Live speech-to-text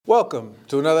Welcome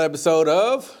to another episode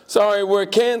of... Sorry, we're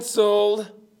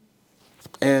canceled.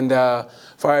 And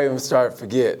before I even start,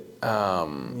 forget.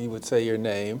 You would say your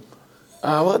name.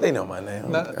 Well, they know my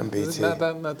name. I'm BT. Not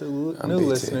the new BT.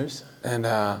 listeners. And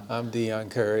I'm Dion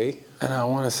Curry. And I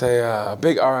want to say a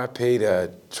big RIP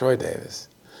to Troy Davis.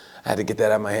 I had to get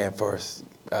that out of my hand first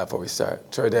before we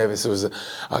start. Troy Davis was a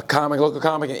local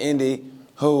comic in Indy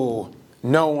who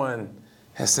no one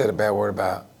has said a bad word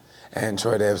about. And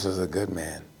Troy Davis was a good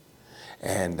man.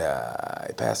 And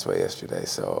he passed away yesterday,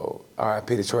 so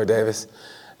R.I.P. to Troy Davis.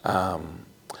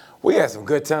 We had some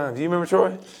good times. Do you remember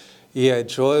Troy? Yeah,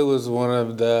 Troy was one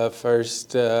of the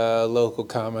first local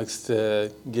comics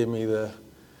to give me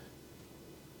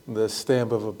the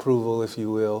stamp of approval, if you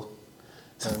will.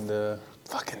 And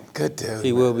fucking good dude.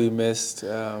 He will be missed.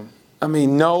 People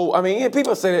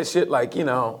say that shit like,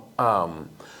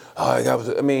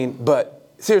 but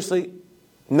seriously,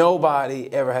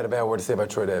 nobody ever had a bad word to say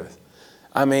about Troy Davis.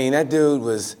 I mean, that dude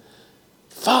was,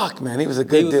 he was a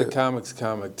good dude. He was a comics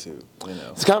comic too, you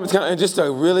know. He's a comics comic, and just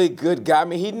a really good guy. I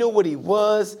mean, he knew what he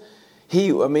was.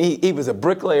 He was a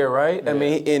bricklayer, right?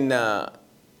 Yeah.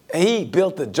 He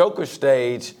built the Joker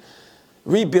stage,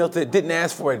 rebuilt it, didn't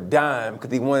ask for a dime because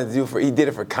he wanted to he did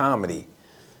it for comedy.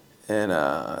 And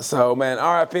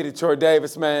R.I.P. to Troy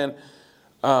Davis, man.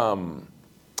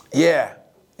 Yeah,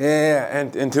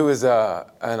 and to his,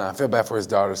 and I feel bad for his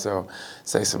daughter, so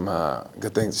say some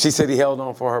good things. She said he held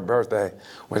on for her birthday,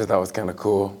 which I thought was kind of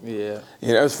cool. Yeah.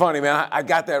 You know, it was funny, man. I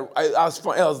got that, I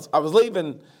was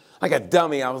leaving like a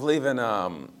dummy. I was leaving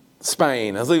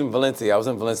Spain. I was leaving Valencia. I was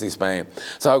in Valencia, Spain.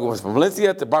 So I was from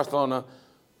Valencia to Barcelona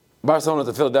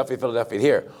to Philadelphia, Philadelphia to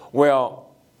here.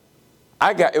 Well,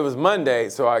 it was Monday,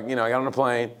 so I got on a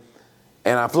plane,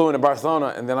 and I flew into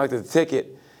Barcelona, and then I looked at the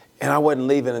ticket, and I wasn't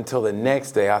leaving until the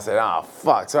next day. I said, oh,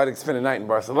 fuck. So I had to spend the night in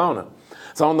Barcelona.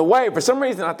 So on the way, for some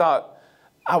reason, I thought,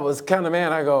 I was kind of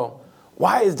mad. I go,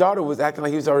 why his daughter was acting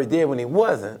like he was already dead when he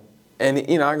wasn't? And,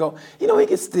 I go, he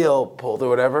could still pull through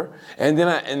whatever. And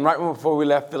then right before we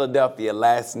left Philadelphia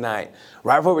last night,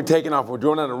 right before we're taking off, we're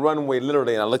going down the runway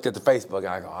literally, and I looked at the Facebook, and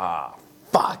I go,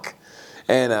 fuck.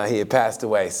 And he had passed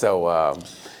away. So,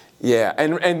 yeah.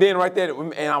 And then right there,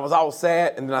 and I was all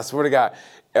sad, and then I swear to God,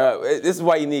 this is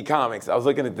why you need comics. I was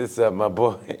looking at this, my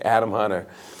boy, Adam Hunter,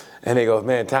 and he goes,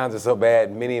 man, times are so bad,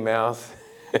 Minnie Mouse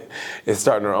is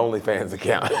starting her OnlyFans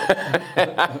account.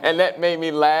 And that made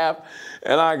me laugh.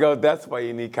 And I go, that's why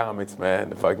you need comics,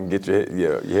 man, if I can get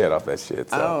your head off that shit.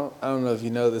 So. I don't know if you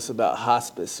know this about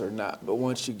hospice or not, but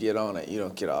once you get on it, you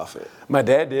don't get off it. My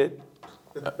dad did.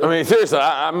 I mean, seriously,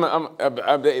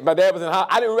 my dad was in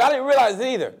hospice. I didn't realize it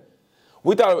either.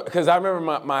 We thought, because I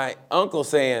remember my uncle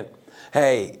saying,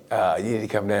 hey, you need to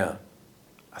come down.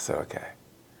 I said, okay.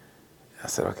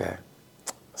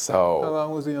 So. How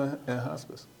long was he in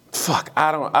hospice? Fuck,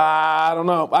 I don't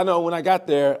know. I know when I got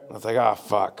there, I was like, oh,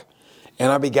 fuck. And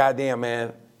I'll be goddamn,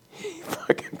 man. He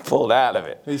fucking pulled out of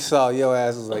it. He saw your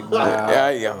ass, was like, nah.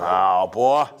 Yeah, oh,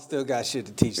 boy. Still got shit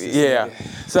to teach this Yeah.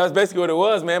 nigga. So that's basically what it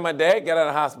was, man. My dad got out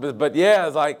of hospice. But yeah,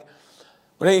 it's like,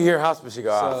 when you hear hospice, you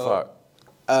go, fuck.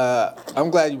 I'm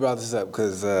glad you brought this up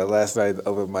because last night at the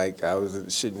open mic, I was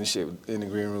shooting shit in the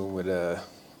green room with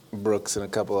Brooks and a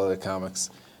couple other comics.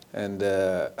 And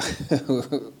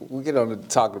we get on to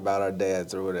talking about our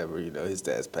dads or whatever, his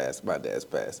dad's passed, my dad's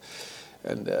passed.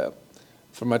 And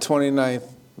for my 29th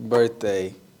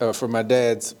birthday, or for my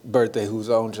dad's birthday, who's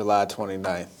on July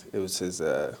 29th, it was his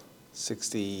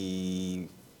 64th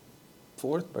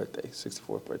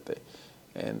birthday.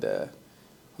 And I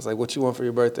was like, what you want for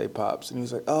your birthday, Pops? And he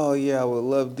was like, oh, yeah, I would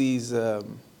love these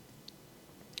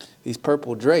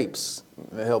purple drapes.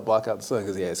 They help block out the sun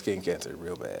because he had skin cancer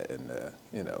real bad. And,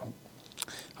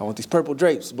 I want these purple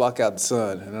drapes to block out the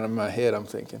sun. And then in my head, I'm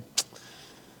thinking,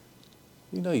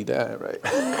 you died, right?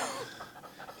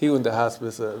 He went to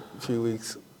hospice a few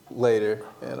weeks later,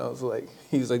 and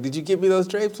he was like, did you give me those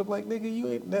drapes? I'm like, nigga, you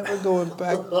ain't never going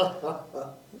back.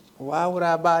 Why would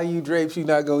I buy you drapes you're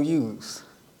not going to use?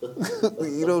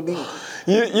 You don't need.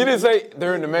 You didn't say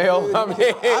they're in the mail. I'm not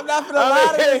finna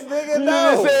lie to this nigga. No.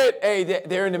 You just said, hey,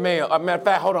 they're in the mail. Matter of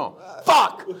fact, hold on.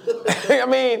 Fuck.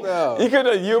 No. You could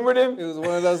have humored him. It was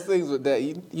one of those things with that.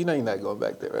 You know you're not going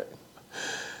back there, right?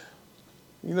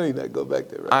 You're not going back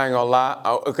there, right? I ain't gonna lie.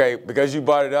 Okay, because you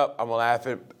brought it up, I'm gonna laugh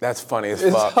at it. That's funny as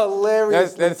fuck. It's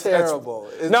hilarious. That's terrible.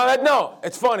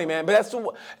 It's funny, man. But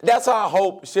that's how I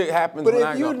hope shit happens. But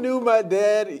if you knew my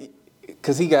dad.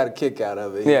 Because he got a kick out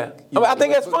of it. Yeah. I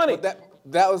think that's funny.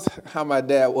 that was how my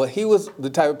dad was. He was the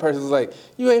type of person who's like,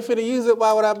 you ain't finna use it,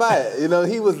 why would I buy it? You know,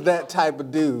 he was that type of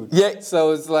dude. Yeah.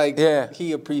 So it's like Yeah.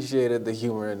 he appreciated the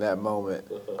humor in that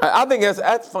moment. I think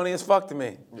that's funny as fuck to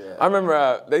me. Yeah. I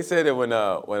remember they said that when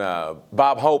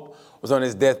Bob Hope was on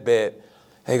his deathbed,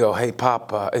 they go, hey,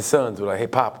 Pop, his sons were like, hey,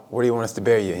 Pop, where do you want us to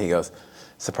bury you? And he goes,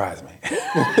 surprise me. But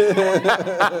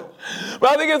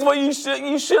I think it's what you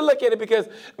should look at it because,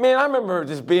 man, I remember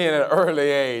just being at an early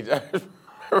age,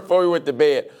 before we went to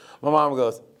bed, my mom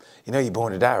goes, you know you're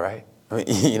born to die, right? I mean,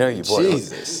 you know you're born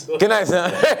Jesus. to die. Good night,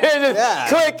 son. Just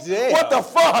click. Damn. What the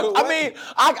fuck? What? I mean,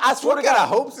 I swear to What kind God. of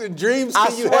hopes and dreams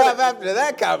can you have after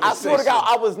that conversation? I swear to God,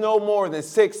 I was no more than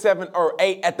 6, 7, or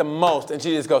 8 at the most. And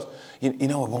she just goes, you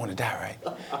know we're born to die,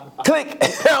 right? Click.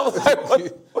 I was like, what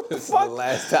the This fuck? is the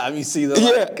last time you see the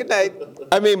light. Good night.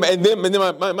 I mean, and then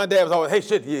my dad was always, hey,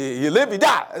 shit, you live, you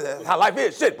die. That's how life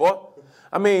is, shit, boy.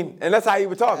 I mean, and that's how he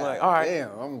would talk. Like, all right.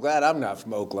 Damn, I'm glad I'm not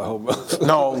from Oklahoma.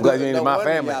 No, I'm glad you ain't in my wonder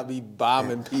family. Y'all be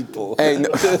bombing people. Hey, no.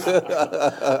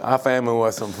 Our family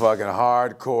was some fucking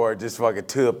hardcore, just fucking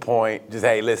to the point. Just,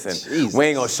 hey, listen, Jesus. we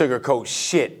ain't gonna sugarcoat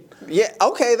shit. Yeah,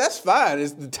 okay, that's fine.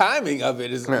 It's the timing of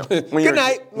it. Is Yeah. good When you're-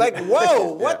 night. Like,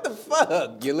 whoa, what the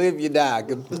fuck? You live, you die.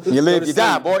 You live, you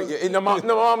die, boy. No,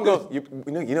 mom goes, you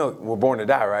know, we're born to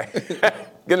die, right?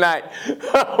 Good night.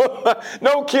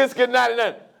 No kiss, good night, and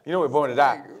nothing. You know we're born to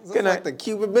die. It's Good like night. the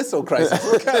Cuban Missile Crisis.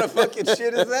 What kind of fucking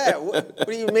shit is that? What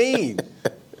do you mean?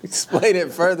 Explain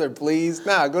it further, please.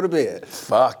 Nah, go to bed.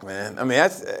 Fuck, man. I mean,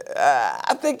 that's.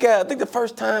 I think the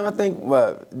first time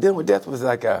dealing with death was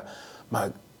like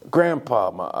my grandpa,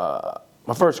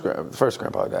 my first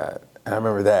grandpa died, and I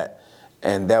remember that,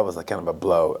 and that was like kind of a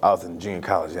blow. I was in junior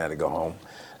college and I had to go home.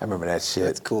 I remember that shit.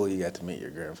 It's cool you got to meet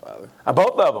your grandfather.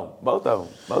 Both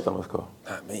of them was cool.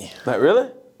 Not me. Like, really?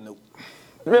 Nope.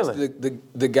 Really?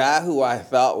 The guy who I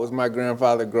thought was my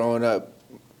grandfather growing up,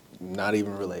 not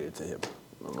even related to him.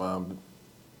 My mom,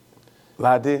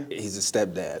 Lied to you? he's a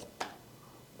stepdad.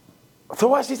 So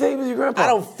why'd she say he was your grandpa? I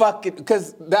don't fucking,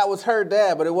 because that was her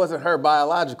dad, but it wasn't her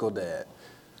biological dad,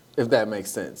 if that makes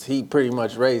sense. He pretty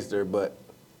much raised her, but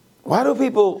Why do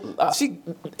people?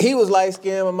 he was light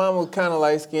skinned. My mom was kind of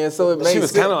light skinned, so it made She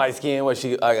was sense. kind of light skinned. Was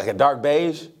she like a dark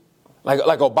beige? Like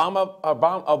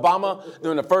Obama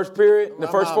during the first period, the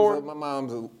first four? My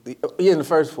mom's, in the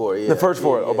first four, yeah. The first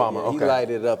four, Yeah, Obama, yeah. He okay.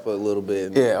 lighted up a little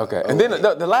bit. Yeah, okay. And then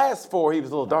the last four, he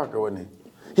was a little darker, wasn't he?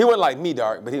 He wasn't like me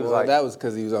dark, but he was Well, like. that was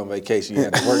because he was on vacation. He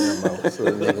had to work no more, so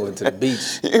the nigga went to the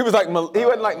beach. He was like he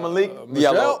wasn't like Malik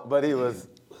Michelle? Yellow, but he was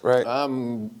right.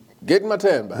 I'm getting my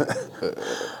tan back.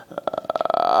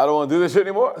 I don't want to do this shit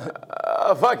anymore.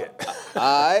 Fuck it.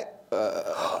 I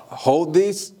hold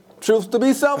these truths to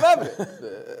be self-evident.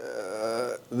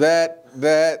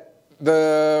 That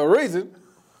the reason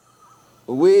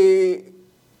we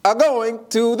are going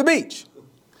to the beach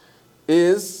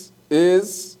is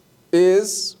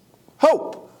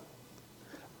hope.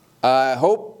 I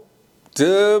hope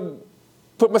to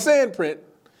put my sand print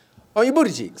on your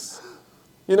booty cheeks.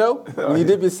 You know, when you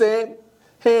dip your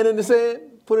hand in the sand,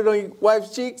 put it on your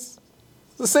wife's cheeks.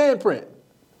 It's a sand print.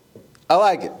 I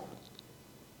like it.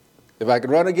 If I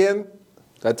could run again,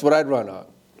 that's what I'd run on.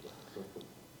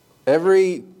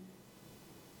 Every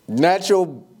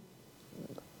natural.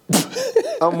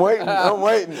 I'm waiting. I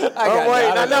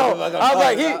know. I was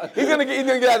like, he's gonna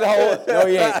get out of the hole. No,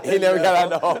 he ain't. He never got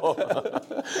out of the hole.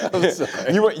 I'm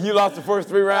sorry. You lost the first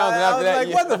 3 rounds, and I after was that,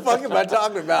 like, what the fuck am I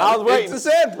talking about? I was waiting. It's a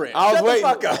sand print. I was Shut waiting. the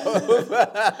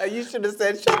fuck up. You should have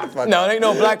said, shut the fuck up. No, there ain't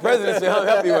no black president to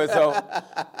help you with. So,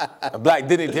 a black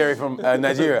dignitary from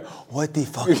Nigeria. What the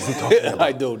fuck is he talking about?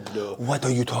 I don't know. What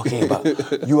are you talking about?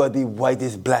 You are the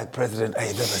whitest black president I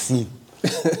have ever seen.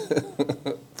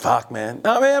 Fuck, man.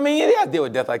 I mean, you gotta deal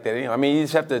with death like that. You know? I mean, you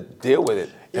just have to deal with it.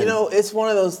 You know, it's one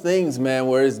of those things, man,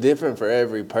 where it's different for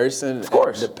every person. Of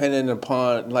course. Depending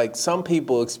upon, like, some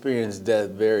people experience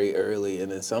death very early,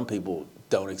 and then some people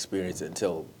don't experience it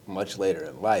until much later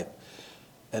in life.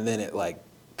 And then it, like,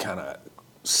 kind of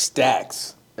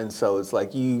stacks. And so it's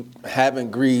like you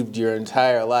haven't grieved your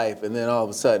entire life, and then all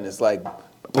of a sudden it's like,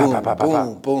 boom,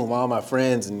 boom, boom, all my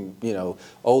friends and, you know,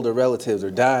 older relatives are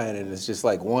dying, and it's just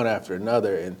like one after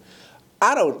another. And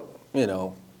I don't, you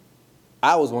know,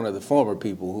 I was one of the former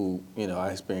people who, you know, I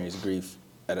experienced grief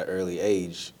at an early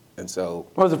age. And so.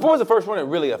 What was the first one that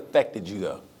really affected you,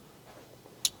 though?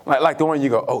 Like the one you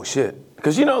go, oh, shit.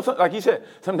 Because, you know, like you said,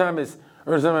 sometimes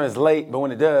it's late, but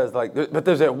when it does, like, but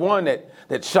there's that one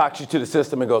that shocks you to the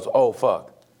system and goes, oh,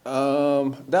 fuck.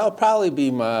 That'll probably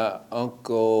be my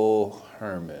Uncle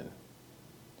Herman.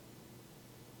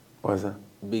 What is that?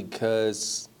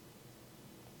 Because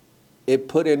it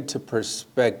put into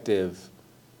perspective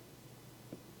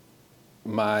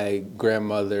my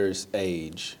grandmother's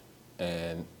age,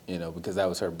 and because that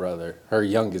was her brother, her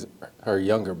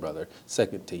younger brother,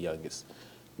 second to youngest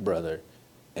brother,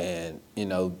 and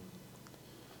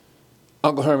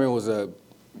Uncle Herman was a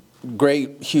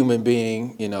great human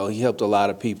being. He helped a lot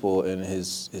of people, and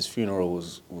his funeral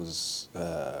was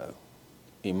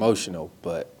emotional.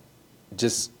 But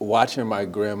just watching my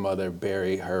grandmother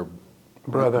bury her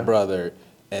brother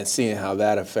and seeing how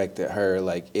that affected her,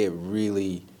 like it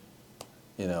really,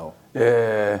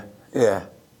 Yeah.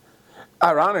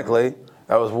 Ironically,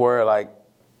 that was where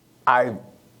I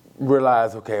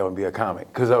realized, okay, I want to be a comic,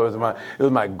 because it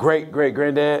was my great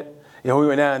granddad. We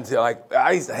went down to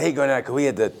I used to hate going down because we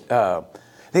had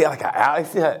they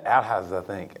had outhouses, I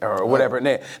think, or whatever, and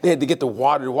they had to get the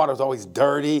water. The water was always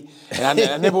dirty, and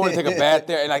I never wanted to take a bath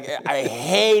there, and I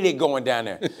hated going down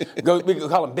there. We could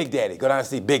call him Big Daddy. Go down and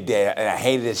see Big Daddy, and I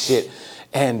hated this shit.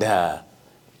 And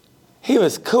he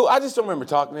was cool. I just don't remember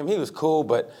talking to him. He was cool,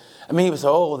 but he was so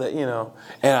old that,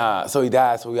 and so he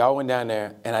died. So we all went down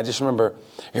there, and I just remember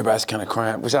everybody's kind of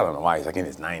crying, which I don't know why. He's in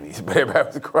his 90s, but everybody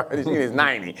was crying. He's in his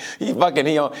 90s.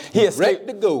 He escaped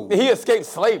to go. He escaped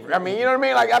slavery. You know what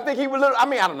I mean? I think he was I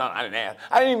don't know. I didn't ask.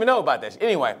 I didn't even know about that shit.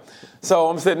 Anyway, so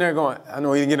I'm sitting there going, I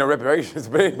know he didn't get no reparations,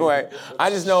 but anyway, I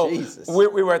just know we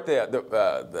were at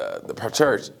the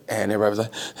church, and everybody was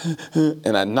like,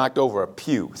 and I knocked over a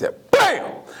pew. He said,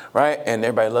 BAM! Right? And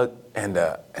everybody looked, and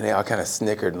they all kind of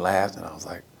snickered and laughed, and I was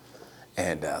like,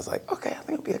 okay, I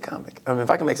think I'll be a comic. If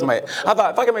I can make somebody, I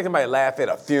thought if I can make somebody laugh at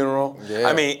a funeral,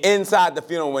 inside the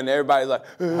funeral when everybody's like,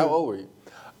 how old were you?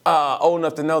 Old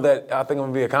enough to know that I think I'm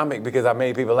gonna be a comic because I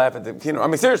made people laugh at the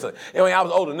funeral. Seriously. I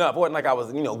was old enough. It wasn't like I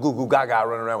was, goo goo gaga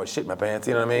running around with shit in my pants.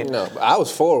 You know what I mean? No, but I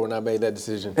was 4 when I made that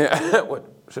decision.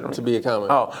 What? To be a comic.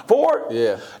 Oh, 4?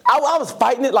 Yeah. I was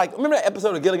fighting it. Remember that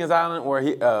episode of Gilligan's Island where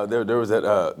there was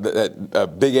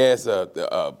that big ass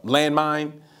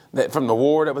landmine from the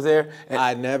war that was there? And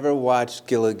I never watched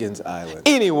Gilligan's Island.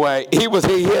 Anyway, he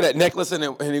had that necklace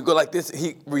and he'd go like this.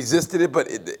 He resisted it, but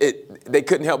they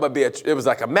couldn't help but it was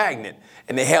like a magnet,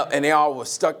 and they all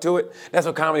was stuck to it. That's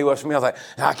what comedy was for me. I was like,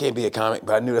 I can't be a comic,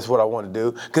 but I knew that's what I wanted to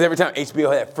do. Because every time HBO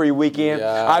had that free weekend,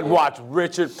 I'd watch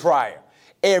Richard Pryor.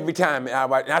 Every time. And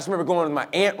I just remember going to my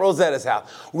Aunt Rosetta's house.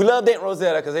 We loved Aunt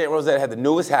Rosetta because Aunt Rosetta had the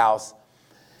newest house.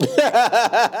 She did.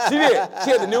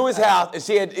 She had the newest house, and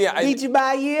she had. Beat you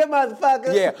by a year,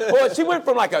 motherfucker. Yeah. Well, they went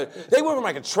from like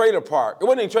a trailer park. It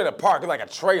wasn't even a trailer park. It was like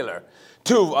a trailer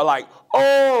to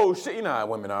oh shit. You know how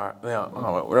women are.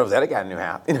 Rosetta got a new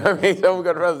house. You know what I mean? So we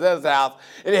go to Rosetta's house,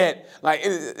 and it had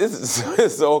this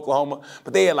is Oklahoma,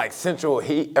 but they had central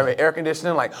heat, air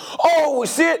conditioning. Oh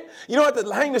shit. You don't have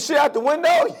to hang the shit out the window.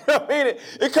 You know what I mean?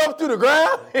 It comes through the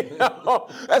ground.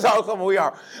 That's how Oklahoma we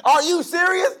are. Are you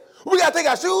serious? We gotta take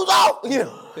our shoes off, we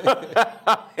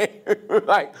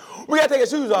gotta take our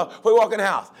shoes off before we walk in the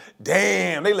house.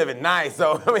 Damn, they living nice.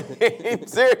 So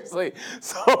seriously.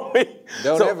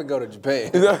 Don't ever go to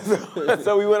Japan.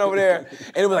 So we went over there,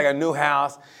 and it was like a new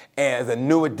house, and it's a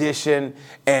new addition.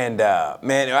 And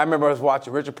man, I remember I was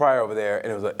watching Richard Pryor over there,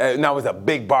 and it was a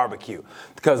big barbecue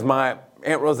because my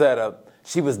Aunt Rosetta,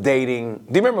 she was dating.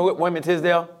 Do you remember Wayman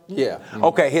Tisdale? Yeah.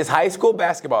 Okay, his high school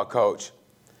basketball coach.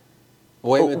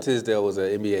 Wayman Tisdale was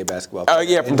an NBA basketball player.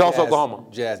 Yeah, from Tulsa, Oklahoma.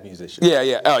 Jazz musician.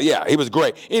 Yeah, he was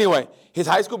great. Anyway, his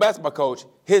high school basketball coach,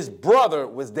 his brother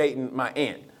was dating my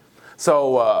aunt.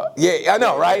 So, I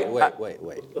know, right?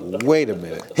 Wait a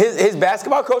minute. His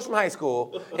basketball coach from high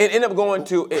school ended up going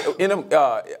to,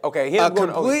 a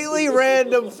completely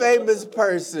random famous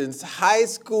person's high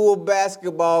school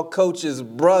basketball coach's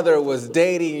brother was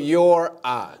dating your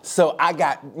aunt. So I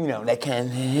got, that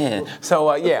kind of,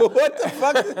 so, yeah. What the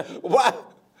fuck?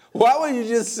 Why would you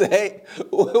just say,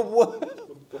 what?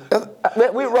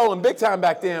 We were rolling big time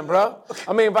back then, bro. If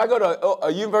I go to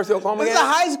a University of Oklahoma game. He's a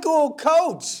high school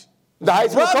coach. The high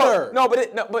school brother. Coach.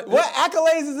 No, but what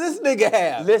accolades does this nigga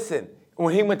have? Listen,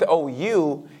 when he went to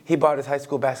OU, he brought his high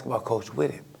school basketball coach with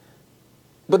him.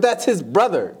 But that's his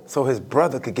brother. So his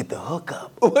brother could get the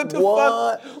hookup. What the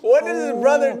fuck? What does his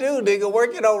brother do, nigga?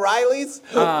 Work at O'Reilly's?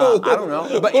 I don't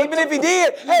know. But even if he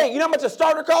did, hey, you know how much a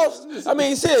starter costs? He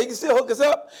can still hook us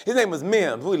up. His name was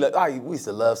Mims. We used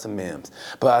to love some Mims.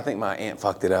 But I think my aunt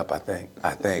fucked it up, I think.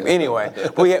 Anyway,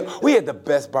 we had the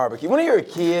best barbecue. When you were a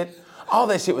kid, all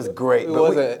that shit was great.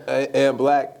 Was it Aunt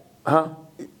Black? Huh?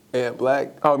 Aunt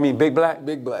Black? Oh, you mean Big Black?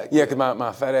 Big Black. Yeah, because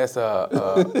my fat ass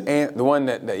aunt, the one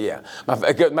that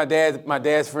my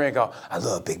dad's friend called, I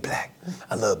love Big Black.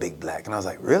 And I was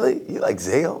like, really? You like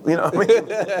Zale? You know what I mean?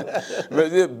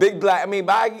 But Big Black,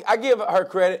 but I give her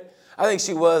credit. I think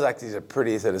she was she's the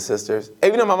prettiest of the sisters.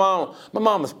 And my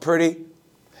mom was pretty.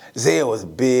 Zia was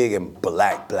big and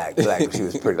black, but she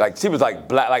was pretty. Like she was like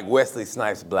black, like Wesley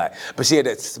Snipes black. But she had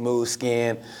that smooth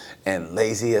skin and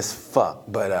lazy as fuck.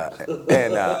 But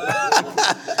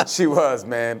she was,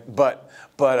 man. But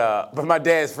my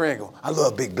dad's friend go, I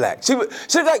love big black. She was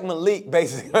like Malik,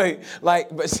 basically.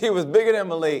 But she was bigger than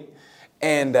Malik.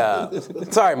 And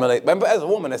sorry, Malik, but as a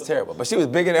woman, that's terrible. But she was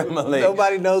bigger than Malik.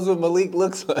 Nobody knows what Malik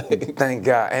looks like. Thank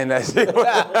God. And my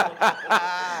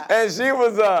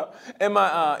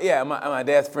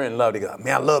dad's friend loved it. He goes,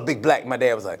 man, I love big black. My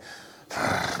dad was like,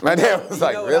 really? What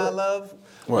I love?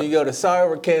 When you go to Sorry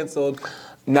We're Canceled.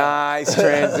 Nice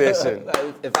transition.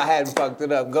 If I hadn't fucked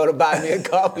it up, go to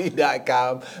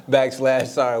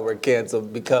buymeacoffee.com/sorry we're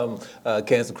canceled. Become a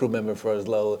Cancel Crew member for as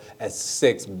low as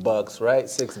 $6, right?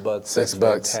 $6.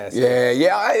 $6.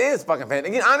 Yeah, it is fucking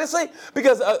fantastic. Again, honestly,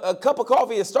 because a cup of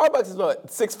coffee at Starbucks is what,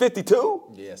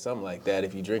 $6.52? Yeah, something like that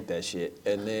if you drink that shit.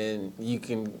 And then you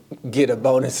can get a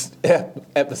bonus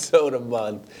episode a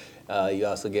month. You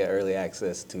also get early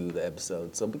access to the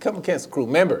episode. So become a Cancel Crew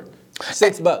member.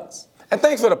 $6. And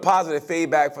thanks for the positive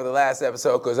feedback for the last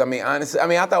episode, because honestly,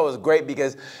 I thought it was great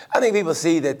because I think people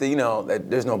see that that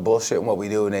there's no bullshit in what we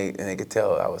do, and they could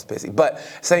tell I was pissy. But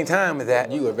same time with that,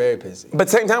 you were very pissy. But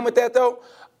same time with that though,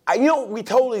 we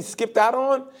totally skipped out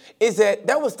on is that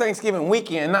was Thanksgiving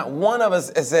weekend. Not one of us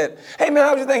said, hey man,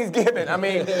 how was your Thanksgiving? I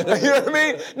mean, you know what I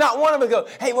mean? Not one of us go,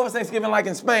 hey, what was Thanksgiving like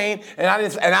in Spain? And I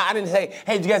didn't say,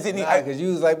 hey, did you guys eat any? Because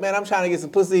you was like, man, I'm trying to get some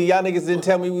pussy. Y'all niggas didn't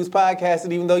tell me we was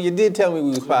podcasting, even though you did tell me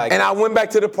we was podcasting. And I went back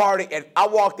to the party, and I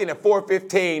walked in at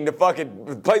 4:15. The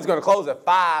fucking place gonna close at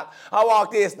 5. I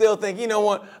walked in still thinking, you know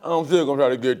what? I'm still gonna try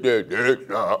to get that dick.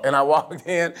 And I walked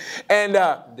in, and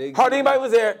hardly anybody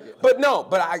was there. But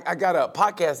I got a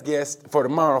podcast guest for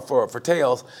tomorrow for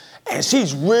Tales, and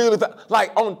she's really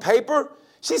on paper.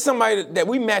 She's somebody that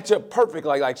we match up perfect.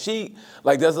 She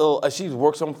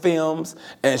works on films,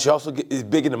 and she also is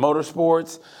big into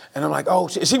motorsports. And I'm like, oh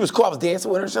shit. She was cool. I was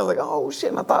dancing with her. And she was like, oh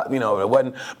shit. And I thought, it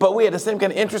wasn't. But we had the same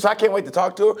kind of interest. I can't wait to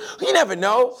talk to her. You never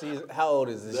know. How old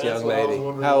is this young lady?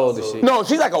 How old is she? No,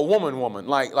 she's like a woman.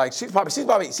 She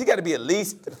got to be at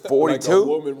least 42. Like a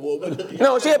woman.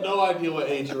 No, she had no idea what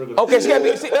age you're gonna. Okay, she got to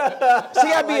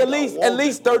be at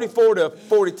least 34 to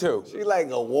 42. She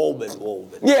like a woman.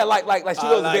 Yeah, like she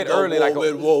goes a bit early.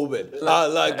 Woman. I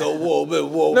like a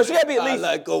woman. No, she got to be at least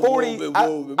like a 40.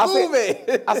 woman. I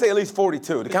say at least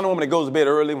 42. The kind of woman that goes to bed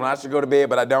early when I should go to bed,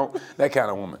 but I don't. That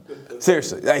kind of woman.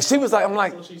 Seriously. She was like, I'm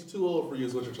like. So she's too old for you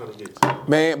is what you're trying to get to.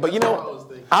 Man, but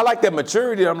I like that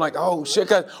maturity. I'm like, oh shit,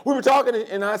 because we were talking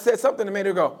and I said something that made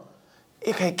her go,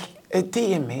 okay,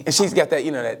 DM me. And she's got that,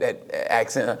 that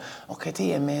accent. Okay,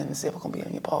 DM me and see if I'm going to be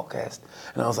on your podcast.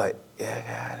 And I was like, yeah,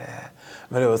 God.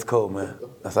 But it was cool, man.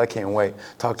 I can't wait.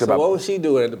 Talk to her about. What was she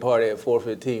doing at the party at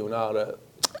 4:15 when all the...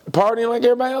 Partying like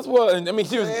everybody else was.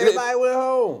 She was. Everybody went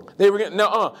home. They were getting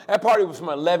that party was from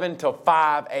 11 till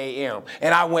 5 a.m.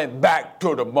 And I went back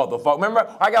to the motherfucker.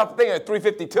 Remember, I got off the thing at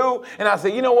 3:52, and I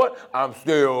said, you know what? I'm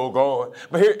still going.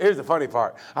 But here's the funny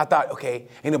part. I thought, okay,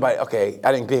 ain't nobody. Okay,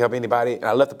 I didn't pick up anybody, and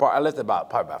I left the party. I left it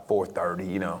probably about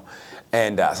 4:30,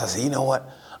 And so I said, you know what?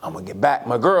 I'm gonna get back.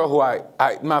 My girl, who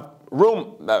my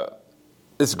room,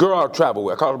 this girl I travel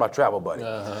with. I call her my travel buddy.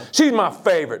 Uh-huh. She's my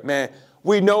favorite, man.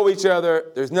 We know each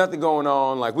other. There's nothing going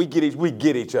on. We get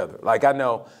each other. I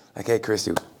know. Hey,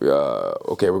 Christy.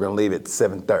 Okay, we're gonna leave at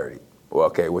 7:30. Well,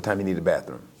 okay. What time you need the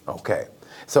bathroom? Okay.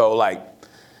 So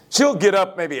she'll get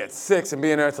up maybe at 6 and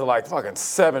be in there till fucking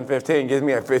 7:15. Gives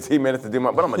me 15 minutes to do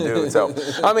but I'm gonna do it. So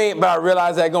but I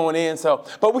realize that going in. So,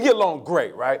 but we get along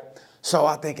great, right? So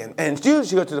I'm thinking, and she goes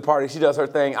to the party, she does her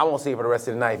thing. I won't see her for the rest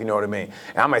of the night, if you know what I mean.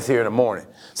 And I might see her in the morning.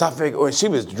 So I figured, when she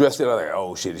was dressed up, I was like,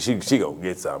 oh shit, she gonna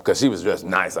get something. Because she was dressed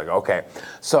nice, okay.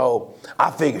 So I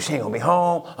figured she ain't gonna be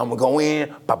home. I'm gonna go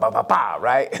in,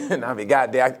 right? And I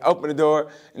got there, I opened the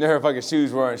door, and her fucking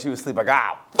shoes were on, and she was asleep. Fuck,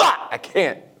 I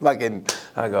can't. I go,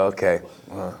 okay.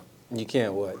 You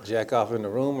can't what? Jack off in the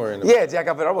room or in the... Yeah, jack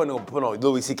off. I wasn't gonna put on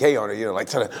Louis C.K. on her,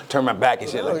 trying to turn my back and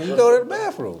shit. You go to the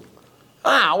bathroom.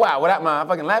 Wow, without my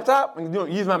fucking laptop and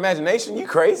use my imagination? You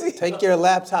crazy? Take your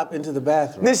laptop into the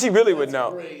bathroom. Then she really would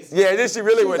know. Crazy. Yeah, then she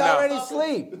really would know. She's already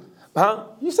asleep. Huh?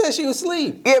 You said she was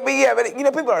asleep. Yeah, but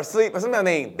people are asleep, but sometimes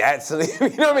they ain't that asleep. You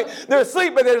know what I mean? They're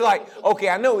asleep, but they're like, okay,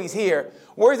 I know he's here.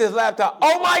 Where's his laptop?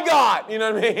 Oh my God! You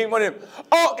know what I mean?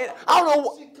 I don't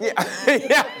know. Yeah.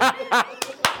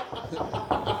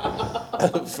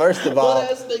 First of all,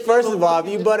 if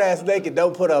you butt ass naked,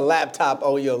 don't put a laptop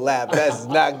on your lap. That's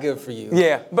not good for you.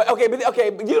 Yeah, but you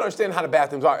don't understand how the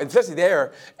bathrooms are, especially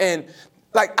there. And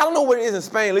I don't know what it is in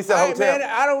Spain, at least at a hotel. Man,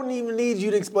 I don't even need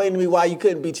you to explain to me why you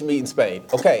couldn't beat your meat in Spain.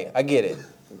 Okay, I get it.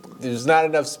 There's not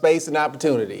enough space and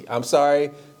opportunity. I'm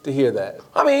sorry to hear that.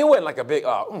 I mean, it wasn't like a big,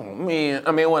 oh, man.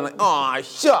 I mean, it wasn't like, oh,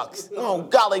 shucks. Oh,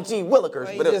 golly gee willikers.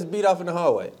 Well, but you just beat off in the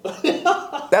hallway.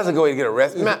 that's a good way to get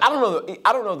arrested. Man, I don't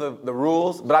know the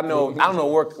rules, but I don't know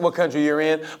what country you're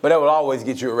in, but that will always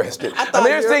get you arrested. I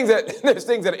mean, there's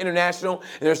things that are international,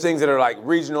 and there's things that are like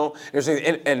regional, and there's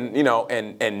things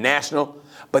and national.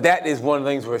 But that is one of the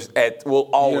things where it will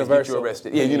always get you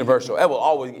arrested. Yeah, universal. That will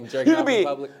always.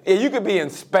 You could be in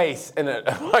space and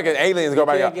like an aliens go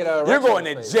by. You're going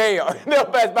to jail. They'll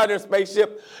pass by their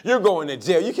spaceship. You're going to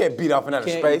jail. You can't beat off in outer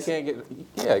space.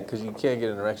 Because you can't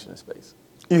get an erection in space.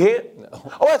 You can't? No.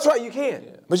 Oh, that's right. You can.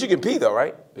 Yeah. But you can pee though,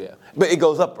 right? Yeah. But it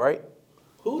goes up, right?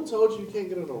 Who told you can't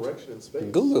get an erection in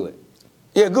space? Google it.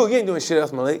 Yeah, Google. You ain't doing shit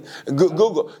else, Malik.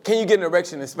 Google. Can you get an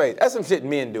erection in space? That's some shit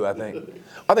men do, I think.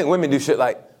 I think women do shit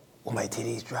like, will my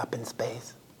titties drop in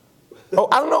space? Oh,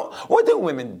 I don't know. What do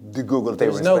women do Google if they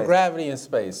were in space? There's no gravity in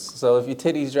space. So if your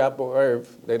titties drop on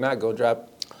Earth, they're not going to drop.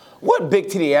 What big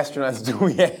titty astronauts do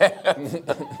we have?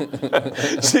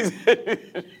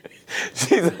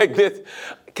 she's like this.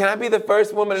 Can I be the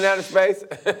first woman in outer space?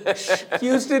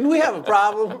 Houston, we have a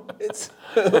problem. It's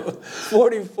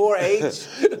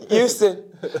 44H.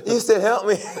 Houston, help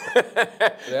me.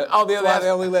 Yep. All the That's why they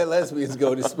only let lesbians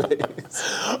go to space.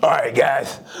 All right,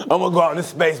 guys, I'm gonna go on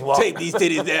this spacewalk. Take these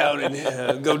titties down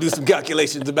and go do some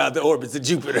calculations about the orbits of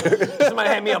Jupiter. Somebody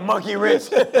hand me a monkey wrench.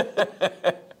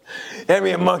 Hand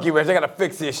me a monkey wrench. I gotta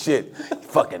fix this shit.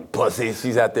 Fucking pussy.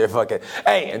 She's out there fucking.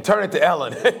 Hey, and turn it to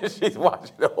Ellen. She's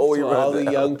watching the whole year. All the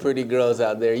young, pretty girls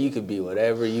out there, you can be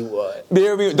whatever you want.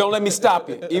 Don't let me stop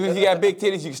you. Even if you got big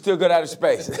titties, you can still go to outer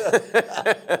space.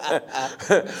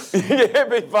 You get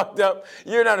me fucked up.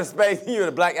 You're in outer space. You're in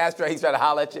a black astronaut. He's trying to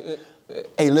holler at you.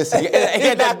 Hey, listen. He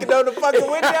knocking on the fucking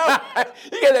window.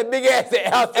 You got that big ass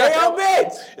outside. Hey, yo,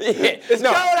 bitch. Yeah. It's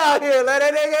cold out here. Let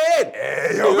that nigga in.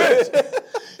 Hey, yo, bitch.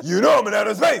 You know I'm in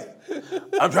outer space.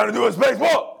 I'm trying to do a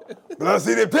spacewalk. But I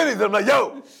see them titties, and I'm like,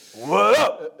 yo, what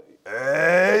up?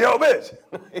 Hey, yo, bitch.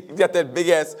 He got that big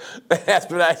ass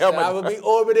astronaut helmet. I would be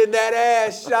orbiting that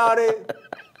ass, shawty.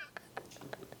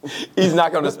 He's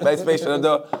knocking on the space station on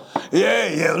the door.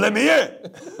 Yeah, let me in.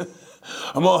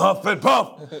 I'm on huff and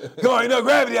puff. Come on, ain't no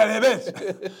gravity out here,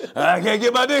 bitch. I can't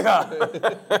get my dick out.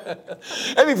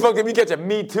 That'd be fucked if you catch a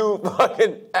Me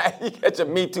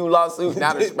Too lawsuit in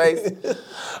outer space.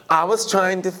 I was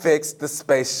trying to fix the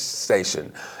space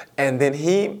station, and then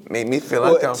he made me feel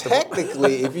uncomfortable.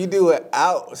 Technically, if you do it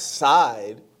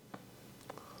outside.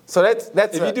 So that's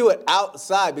if you do it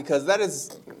outside, because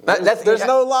there's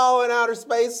no law in outer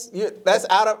space. That's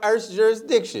out of Earth's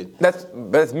jurisdiction.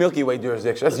 That's Milky Way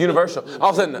jurisdiction. That's universal. All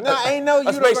of a sudden, ain't no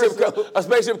universal. A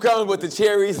spaceship comes with the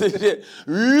cherries and shit.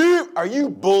 Are you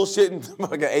bullshitting?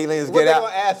 Fucking aliens What get they out.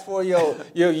 gonna ask for your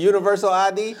universal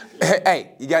ID?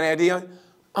 Hey, you got an ID on?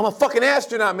 I'm a fucking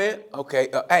astronaut, man. Okay.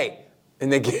 Hey,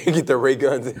 and they get their ray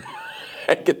guns.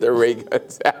 Get their ray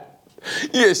guns out.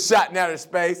 You get shot in outer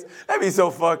space. That'd be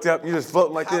so fucked up. You just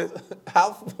floating like this.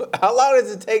 How long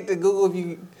does it take to Google if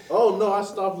you? Oh no, I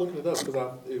stopped looking it up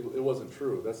because it wasn't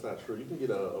true. That's not true. You can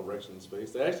get an erection in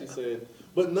space. They actually said,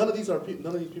 but none of these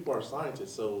people are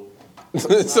scientists. So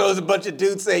so it's a bunch of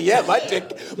dudes saying, yeah, my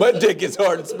dick gets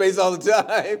hard in space all the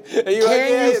time. And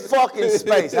Can you fuck in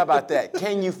space? How about that?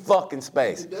 Can you fuck in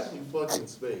space? You definitely fuck in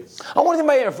space. I wonder if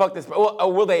anybody ever fucked in space.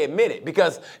 Or will they admit it?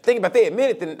 Because think about if they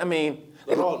admit it, then I mean.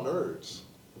 They're all nerds.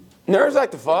 Nerds like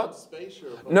to fuck.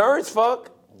 Nerds fuck.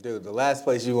 Dude, the last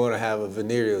place you want to have a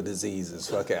venereal disease is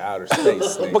fucking outer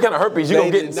space. What kind of herpes you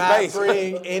gonna get in space?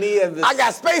 Bring any of the. I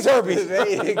got space herpes.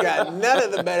 They ain't got none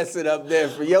of the medicine up there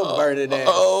for your burning ass.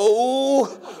 Oh.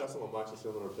 I got some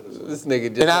amoxicillin or penicillin. This nigga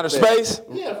just in outer space?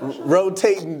 Yeah, for sure.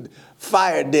 Rotating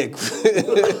fire dick.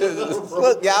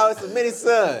 Look, y'all, it's a mini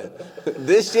sun.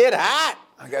 This shit hot.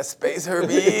 I got space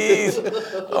herpes.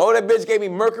 Oh, that bitch gave me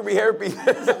mercury herpes.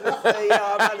 Hey, yo,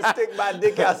 I'm about to stick my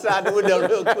dick outside the window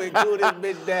real quick. Cool this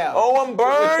bitch down. Oh, I'm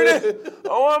burning.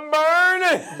 Oh, I'm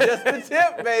burning. Just the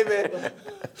tip, baby.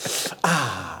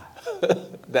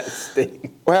 That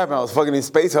sting. What happened? I was fucking these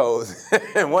space hoes,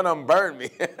 and one of them burned me.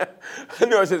 I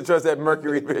knew I should have trusted that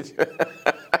mercury bitch.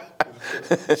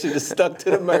 Should have stuck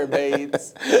to the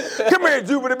mermaids. Come here,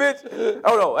 Jupiter, bitch.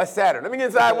 Oh, no, that's Saturn. Let me get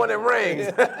inside one of them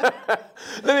rings.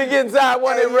 Let me get inside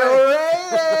one of them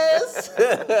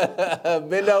rings.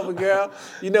 Bend over, girl.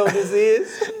 You know what this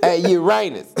is? Hey,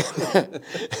 Uranus.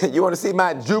 You want to see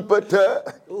my Jupiter?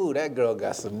 Ooh, that girl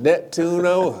got some Neptune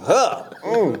on her.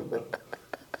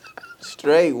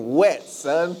 Straight wet,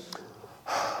 son.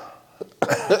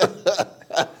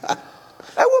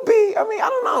 That would be, I mean, I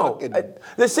don't know. Fucking-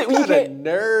 This shit, What you kind can't.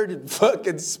 of nerd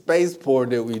fucking space porn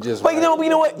that we just But you know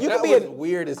what? You that could be was a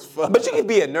weird as fuck. But you can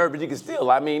be a nerd, but you can still.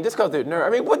 I mean, just because they're a nerd. I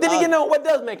mean, what did you know? What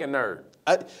does make a nerd?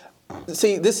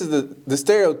 See, this is the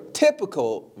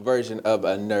stereotypical version of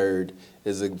a nerd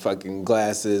is a fucking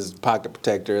glasses, pocket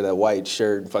protector, that white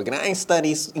shirt, fucking I ain't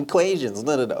study equations,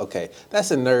 none of that. Okay, that's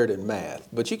a nerd in math.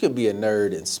 But you can be a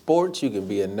nerd in sports, you can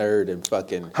be a nerd in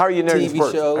fucking How are you a nerd TV in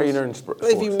sports? shows. How are you a nerd in sports?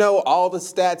 If you know all the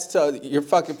stats to your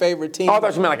fucking favorite team. Oh, I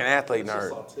thought you meant like an athlete It's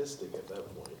nerd. just autistic at that point.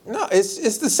 No,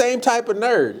 it's the same type of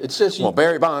nerd. It's just you. Well,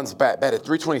 Barry Bonds batted It's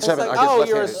 327 like, against oh,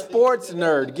 you're a left-handed. sports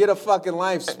nerd. Get a fucking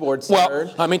life, sports Well,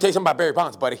 nerd. let me tell you something about Barry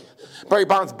Bonds, buddy. Barry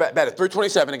Bonds batted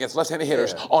 327 against left-handed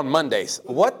hitters on Mondays.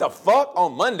 What the fuck?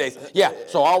 On Mondays? Yeah,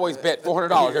 so I always bet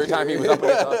 $400 every time he was up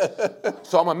against us.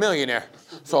 So I'm a millionaire.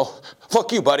 So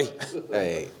fuck you, buddy.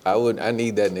 Hey, I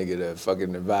need that nigga to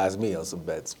fucking advise me on some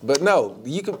bets. But no,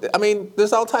 you can. I mean,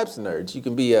 there's all types of nerds. You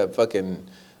can be a fucking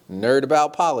nerd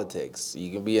about politics.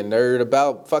 You can be a nerd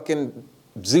about fucking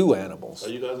zoo animals. Are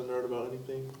you guys a nerd about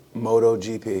anything?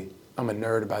 MotoGP. I'm a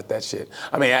nerd about that shit.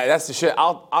 I mean, that's the shit.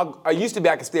 I used to be,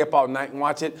 I could stay up all night and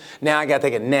watch it. Now I gotta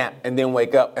take a nap and then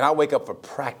wake up. And I wake up for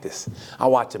practice. I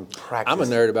watch them practice. I'm a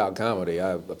nerd about comedy.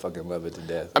 I fucking love it to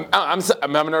death. I'm a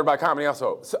nerd about comedy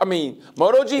also. So, I mean,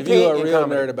 MotoGP If you were a and real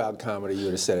comedy. nerd about comedy, you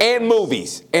would have said it. And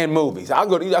movies. I'll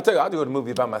tell you, I'll do a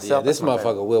movie by Yeah, myself. this That's my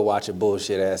motherfucker will watch a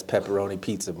bullshit ass pepperoni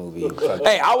pizza movie. And fucking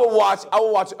Hey, I will watch.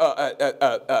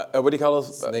 What do you call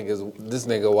those? this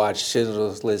nigga watched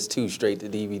Schindler's List 2 straight to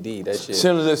DVD. That shit.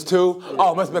 Schindler's List 2.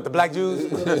 Oh, must have been the black Jews,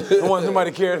 the ones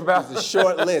nobody cared about. The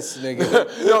short list, nigga.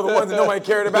 No, the ones that nobody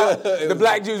cared about. The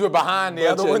black Jews were behind the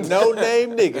other ones. No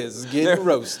name niggas getting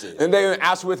roasted. And they were in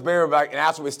Auschwitz, they were back in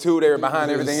Auschwitz 2, they were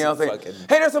behind everything else. Hey,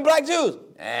 there's some black Jews.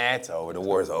 It's over, the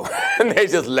war's over. And they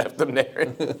just left them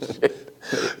there.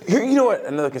 You know what,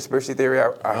 another conspiracy theory I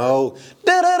heard? Oh.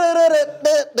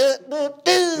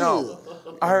 No.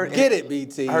 I heard, Get it,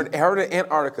 BT. I heard in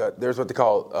Antarctica, there's what they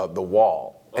call the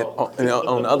wall. And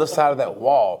on the other side of that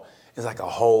wall is like a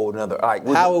whole nother, like.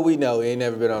 How will we know? He ain't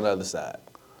never been on the other side.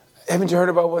 Haven't you heard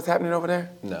about what's happening over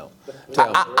there? No.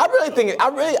 I really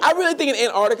think in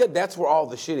Antarctica, that's where all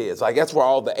the shit is. Like, that's where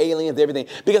all the aliens, everything.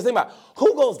 Because think about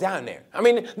who goes down there. I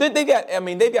mean, they've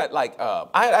got like.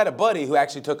 I had a buddy who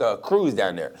actually took a cruise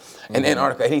down there in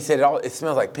Antarctica, and he said it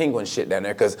smells like penguin shit down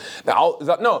there because a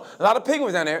lot of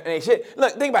penguins down there and they shit.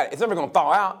 Look, think about it. It's never gonna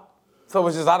thaw out, so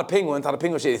it's just a lot of penguins. A lot of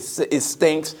penguin shit. It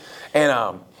stinks,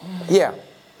 and yeah.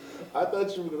 I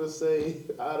thought you were gonna say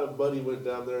I had a buddy went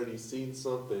down there and he seen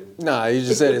something. Nah, you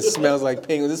just said it smells like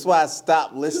penguin. This is why I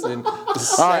stopped listening. All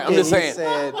right, I'm just saying.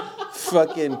 Said,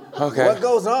 fucking, Okay. What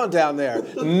goes on down there?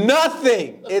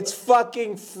 Nothing. It's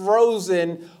fucking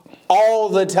frozen all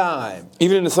the time.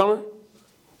 Even in the summer,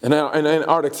 in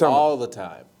Arctic summer. All the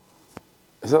time.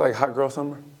 Is that like hot girl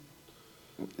summer?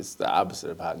 It's the opposite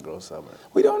of hot girl summer.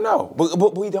 We don't know.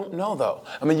 But we don't know, though.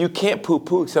 I mean, you can't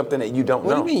poo-poo something that you don't know.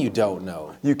 What do you mean you don't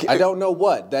know? You can't- I don't know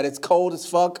what? That it's cold as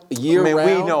fuck year I mean,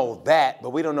 round? we know that, but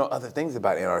we don't know other things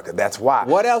about Antarctica. That's why.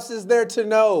 What else is there to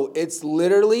know? It's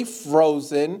literally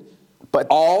frozen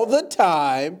all the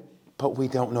time. But we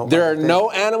don't know. There are other things.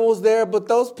 no animals there but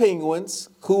those penguins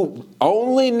who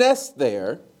only nest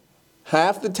there.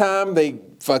 Half the time they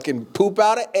fucking poop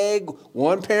out an egg.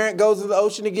 One parent goes to the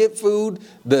ocean to get food.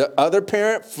 The other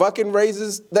parent fucking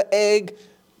raises the egg.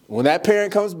 When that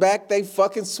parent comes back, they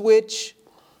fucking switch.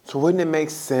 So wouldn't it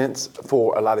make sense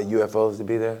for a lot of UFOs to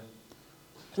be there?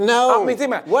 No. I mean, think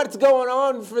about it. What's going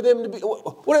on for them to be?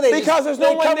 What are they? Because there's no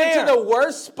they one coming there. to the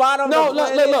worst spot on the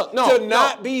planet to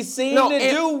not be seen to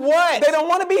do what? They don't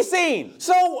want to be seen.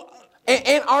 So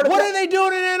Antarctica. what are they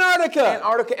doing in Antarctica?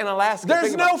 Antarctica and Alaska. There's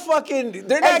Think no about it. fucking.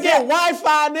 They're not getting Exactly.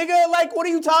 Wi-Fi, nigga. Like, what are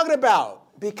you talking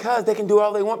about? Because they can do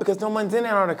all they want because no one's in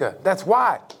Antarctica. That's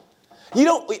why. You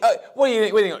don't. What do you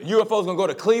think? UFOs gonna go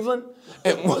to Cleveland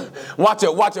and watch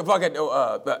a fucking. They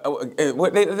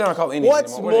don't call it Indians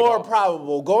What's anymore. What do they more call it?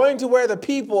 probable, going to where the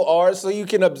people are so you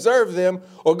can observe them,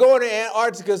 or going to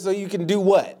Antarctica so you can do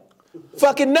what?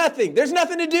 Fucking nothing. There's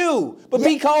nothing to do but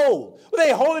be cold. Were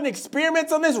they holding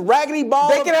experiments on this raggedy ball?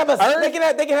 They can have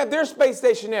Earth? they can have their space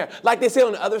station there. Like they say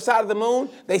on the other side of the moon,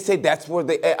 they say that's where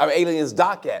the aliens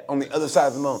dock at, on the other side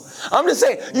of the moon. I'm just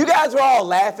saying, you guys are all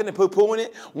laughing and poo-pooing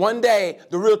it. One day,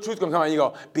 the real truth's gonna come out and you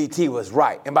go, BT was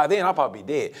right. And by then, I'll probably be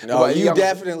dead. No, But you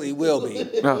definitely will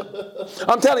be. No.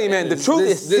 I'm telling you, man, the truth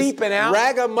is seeping out.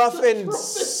 Ragamuffin.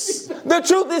 The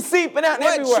truth is seeping out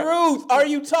What everywhere. truth are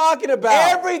you talking about?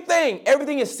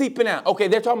 Everything is seeping out. Okay,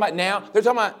 they're talking about now. They're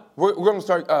talking about we're going to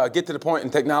start get to the point in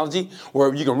technology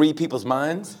where you can read people's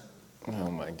minds.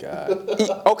 Oh my God.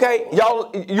 Okay,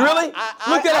 y'all, you really?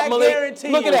 Look that up, Malik. Guarantee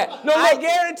look you, at that. No, I look.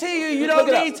 guarantee you don't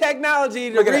Look it need up. technology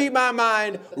to Look it read up. my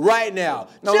mind right now.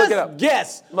 No, Just look it up.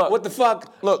 guess what the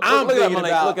fuck I'm look it up, thinking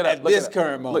Malik. about Look it up. at Look this it up.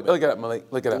 current moment. Look it up, Malik.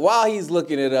 Look it up. While he's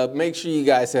looking it up, make sure you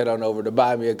guys head on over to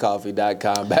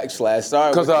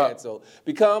buymeacoffee.com/sorry we canceled.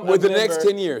 Become a within the member. next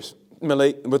 10 years,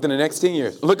 Malik, within the next 10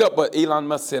 years, look up what Elon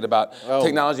Musk said about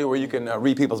technology where you can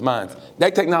read people's minds.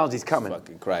 That technology's coming.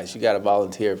 Fucking Christ, you got to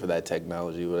volunteer for that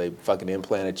technology where they fucking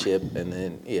implant a chip and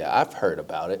then, yeah, I've heard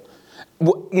about it.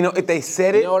 Well, you know, if they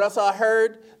said it. You know what else I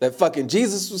heard? That fucking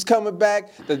Jesus was coming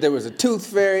back, that there was a tooth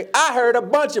fairy. I heard a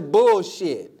bunch of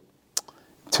bullshit.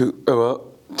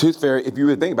 Tooth fairy, if you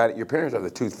would think about it, your parents are the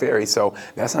tooth fairy, so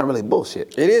that's not really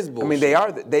bullshit. It is bullshit. I mean, they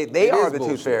are the bullshit.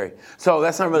 tooth fairy, so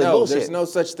that's not really bullshit. There's no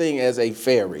such thing as a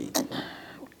fairy.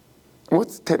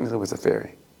 What's a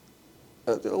fairy?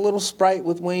 A little sprite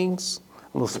with wings.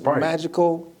 A little sprite.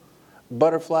 Magical,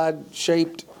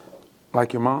 butterfly-shaped.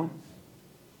 Like your mom?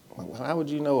 How would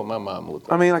you know what my mom looked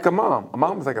like? I mean, like a mom. A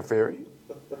mom is like a fairy.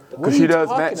 What are Because you she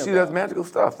talking does about? magical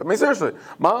stuff. I mean, seriously,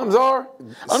 moms are.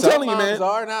 I'm Some telling you, moms man.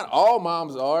 are, not all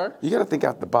moms are. You got to think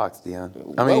out the box, Dion.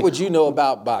 What would you know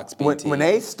about box BT? when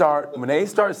they start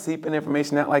seeping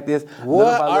information out like this,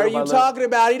 What are you talking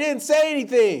about? He didn't say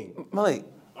anything. Malik,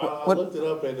 I looked it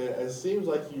up, and it seems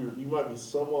like you might be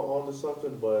somewhat onto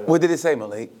something, but what did it say,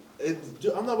 Malik?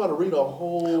 I'm not about to read a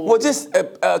whole. Well, just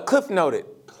cliff note it.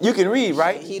 You can read,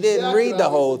 right? He didn't read the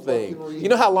whole thing. You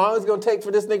know how long it's gonna take for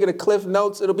this nigga to cliff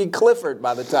notes? It'll be Clifford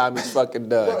by the time he's fucking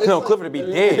done. No, Clifford to be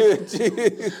dead.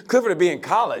 Clifford to be in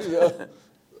college. I'm not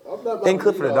about Ain't to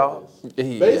Clifford read a all dog?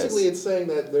 this. Basically, it's saying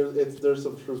that there's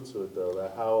some truth to it, though.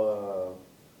 That how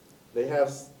they have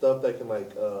stuff that can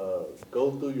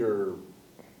go through your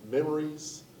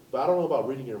memories. But I don't know about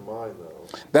reading your mind, though.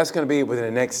 That's going to be within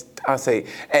the next, I'll say,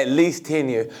 at least 10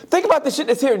 years. Think about the shit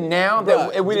that's here now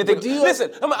that we didn't think.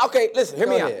 Listen, hear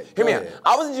me out. Hear me out.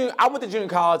 I went to junior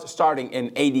college starting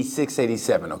in 86,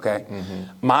 87, okay?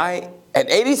 Mm-hmm. At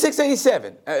 86,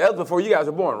 87, that was before you guys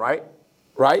were born, right?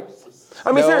 Right?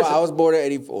 I mean, seriously. I was born in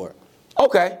 84.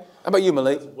 Okay. How about you,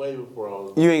 Malik? That's way before I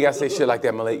was. You ain't got to say shit like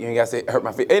that, Malik. You ain't got to say hurt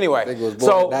my feelings. Anyway,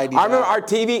 so I remember our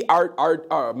TV,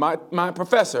 my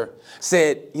professor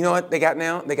said, you know what they got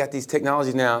now? They got these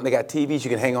technologies now. They got TVs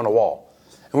you can hang on the wall.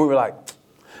 And we were like,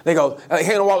 they go,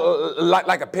 hang on the wall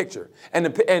like a picture. And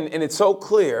it's so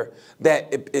clear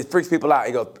that it freaks people out.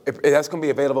 He goes, that's going to be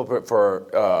available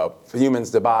for humans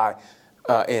to buy.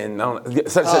 In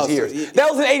such years. That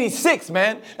was in 86,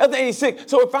 man. That was in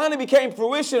 86. So it finally became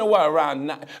fruition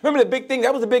around. Remember the big thing?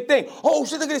 That was the big thing. Oh,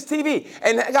 shit, look at this TV.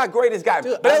 And that got great as guy.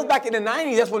 But that was back in the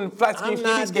 90s. That's when flat screen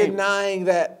TVs came. I'm not denying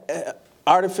that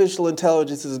artificial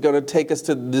intelligence is going to take us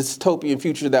to the dystopian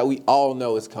future that we all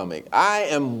know is coming. I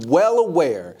am well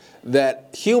aware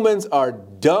that humans are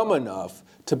dumb enough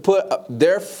to put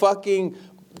their fucking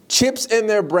chips in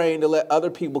their brain to let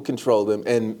other people control them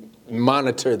and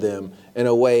monitor them in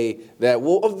a way that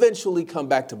will eventually come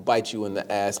back to bite you in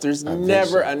the ass. There's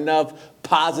never enough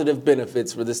positive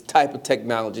benefits for this type of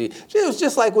technology. It was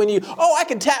just like when I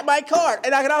can tap my card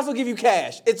and I can also give you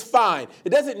cash. It's fine.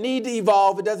 It doesn't need to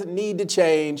evolve. It doesn't need to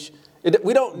change.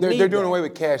 We don't need They're doing away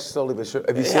with cash slowly but surely.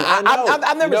 Have you seen? I know.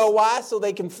 I've never. You know why? So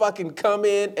they can fucking come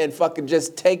in and fucking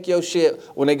just take your shit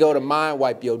when they go to mind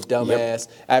wipe your dumb ass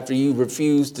after you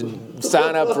refuse to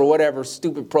sign up for whatever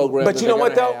stupid program. But you know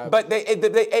what though? Have. But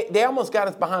they almost got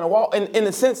us behind a wall in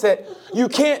the sense that you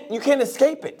can't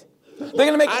escape it. They're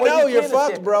gonna make. I know you're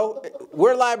fucked, bro.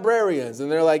 We're librarians,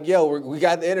 and they're like, yo, we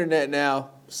got the internet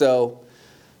now, so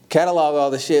catalog all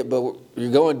the shit, but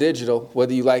you're going digital,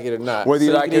 whether you like it or not. Whether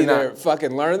you like it or not. Either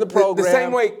fucking learn the program, the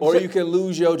same way, or you can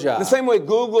lose your job. The same way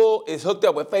Google is hooked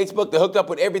up with Facebook, they're hooked up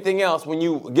with everything else when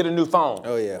you get a new phone.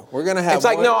 Oh yeah, we're gonna have. It's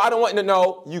like, no, I don't want to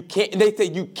know. You can't. They say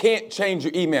you can't change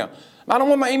your email. I don't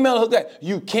want my email hooked up.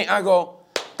 You can't. I go,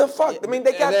 the fuck? I mean,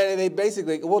 they got. And they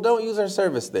basically, well, don't use our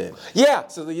service then. Yeah.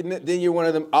 So then you're one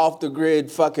of them off the grid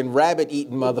fucking rabbit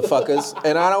eating motherfuckers,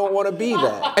 and I don't want to be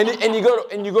that.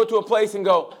 And you go to a place and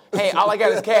go, hey, all I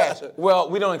got is cash. Well,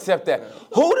 we don't accept that.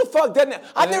 Who the fuck doesn't?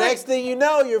 The next thing you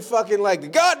know, you're fucking like, the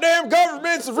goddamn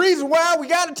government's the reason why we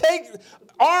got to take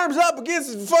arms up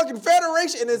against the fucking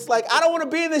Federation. And it's like, I don't want to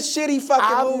be in this shitty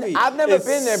fucking movie. I've never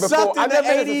been there before. I've never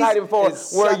been in society before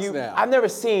I've never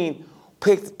seen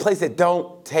place that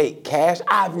don't take cash.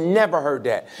 I've never heard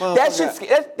that. That should scare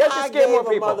more people. I gave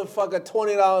a motherfucker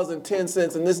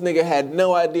 $20.10, and this nigga had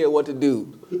no idea what to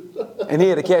do. And he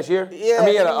had a cashier? Yeah, I mean,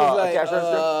 he had a cash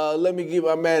register? let me get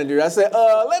my manager. I said,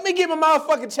 let me get my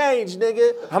motherfucking change,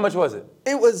 nigga. How much was it?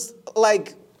 It was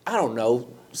like, I don't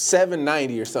know,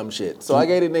 $7.90 or some shit. So I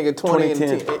gave the nigga 20 and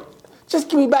 10. Just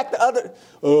give me back the other.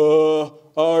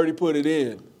 I already put it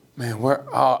in. Man,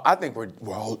 I think we're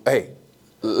all, hey.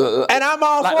 And I'm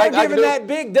all for giving that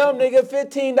big dumb nigga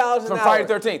 $15 an hour. From Friday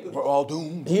the 13th. We're all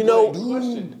doomed. You know.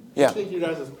 Question. Yeah. You think your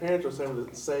guys' parents are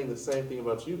saying the same thing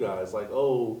about you guys? Like,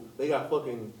 oh, they got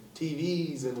fucking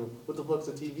TVs, and what the fuck's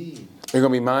a TV? They're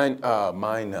going to be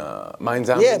mine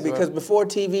zombies? Yeah, because before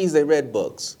TVs, they read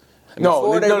books. Listen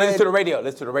to the radio.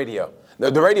 Listen to the radio.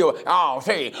 The radio,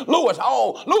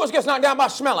 Lewis gets knocked down by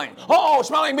Smelling. Oh,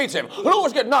 Smelling beats him.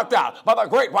 Lewis gets knocked out by the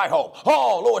Great White Hope.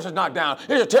 Oh, Lewis is knocked down.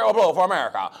 It's a terrible blow for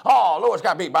America. Oh, Lewis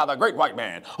got beat by the Great White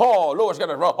Man. Oh, Lewis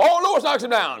Lewis knocks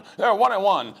him down. They're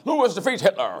 1-1. Lewis defeats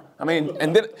Hitler. I mean,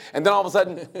 and then all of a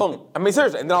sudden, boom. I mean,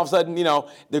 seriously. And then all of a sudden,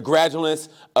 the gradualness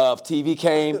of TV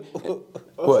came.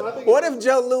 What if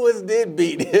Joe Louis did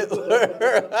beat Hitler?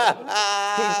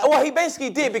 He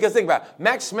basically did, because think about it.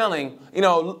 Max Smelling,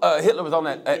 Hitler was on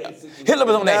that. No,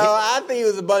 I think it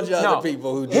was a bunch of other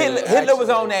people who did. Hitler was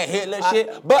on that Hitler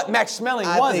shit, but Max Smelling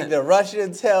wasn't. I think the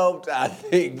Russians helped. I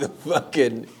think the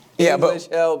fucking English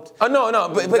helped. Oh, no,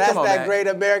 but that's come on, that man. great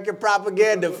American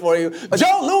propaganda for you.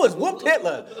 Joe Louis whooped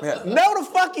Hitler. Yeah. No, the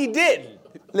fuck he didn't.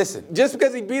 Listen. Just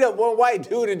because he beat up one white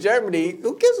dude in Germany,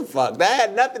 who gives a fuck? That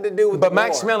had nothing to do with But the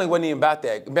Max war. Smelling wasn't even about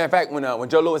that. Matter of fact, when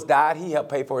Joe Louis died, he helped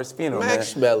pay for his funeral. Max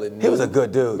Smelling knew. He was a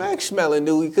good dude. Max Smelling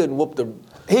knew he couldn't whoop the...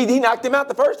 He knocked him out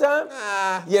the first time?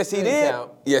 Yes, he didn't did.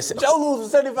 count. Yes. Joe Louis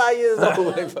was 75 years old.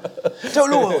 Joe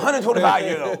Louis, 125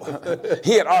 years old.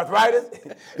 He had arthritis.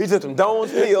 He took some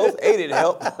Doan's pills. It didn't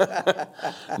help.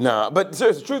 No, but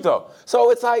seriously, truth though. So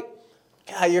it's like,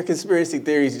 God, your conspiracy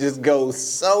theories just go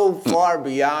so far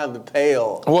beyond the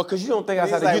pale. well, because you don't think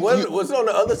He's outside like, what's on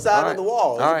the other side of the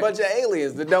wall? There's All a bunch of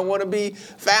aliens that don't want to be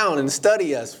found and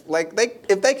study us. Like,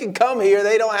 if they can come here,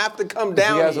 they don't have to come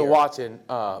down here. If you guys here. are watching,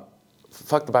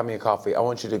 fuck to buy me a coffee. I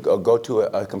want you to go to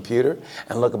a computer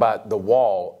and look about the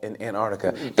wall in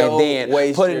Antarctica, Don't and then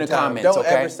waste put it your in the time. comments. Don't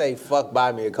okay? ever say, fuck,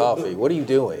 buy me a coffee. What are you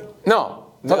doing? No.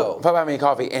 No. Fuck buy me a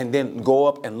coffee, and then go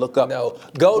up and look up. No,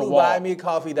 go the to wall.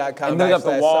 buymeacoffee.com And look up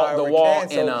the wall- /sorry the we're wall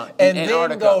canceled, in and then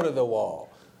Antarctica. go to the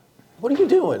wall. What are you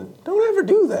doing? Don't ever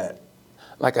do that.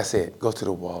 Like I said, go to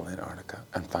the wall in Antarctica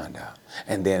and find out.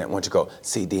 And then once you go,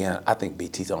 see, Deanna, I think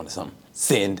BT's on to something.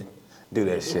 Send. Do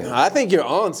that shit. I think you're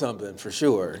on something for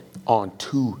sure. On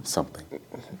to something.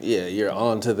 Yeah, you're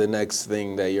on to the next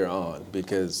thing that you're on,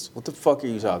 because what the fuck are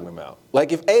you talking about?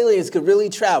 Like, if aliens could really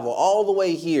travel all the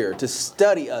way here to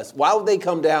study us, why would they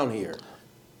come down here?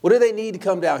 What do they need to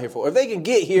come down here for? If they can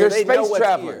get here, They're they know space what's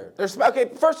traveling. here.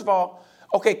 Okay, first of all,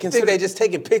 Think consider they just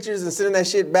taking pictures and sending that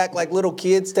shit back like little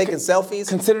kids taking selfies?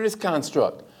 Consider this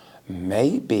construct.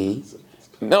 Maybe,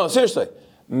 no, seriously,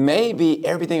 maybe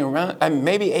everything around,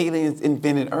 maybe aliens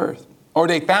invented Earth. Or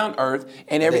they found Earth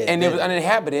and it was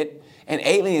uninhabited, and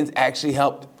aliens actually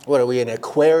helped. What, are we an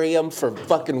aquarium for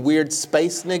fucking weird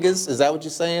space niggas? Is that what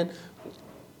you're saying?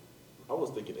 I was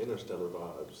thinking interstellar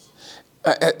vibes.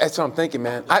 That's what I'm thinking,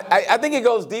 man. I think it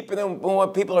goes deeper than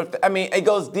what people are. It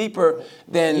goes deeper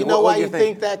than. You know what why you you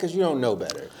think that? Because you don't know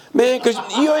better. Man, because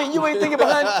you ain't thinking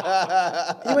behind.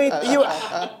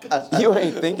 You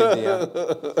ain't thinking, Dion.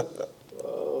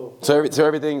 So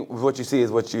everything what you see is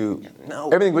what you. No.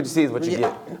 Everything what you see is what you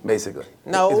get, basically. is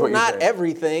No, what you're not saying.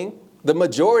 everything. The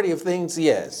majority of things,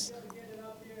 yes.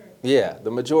 Yeah, the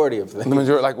majority of things. The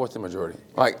majority, like what's the majority?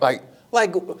 Like.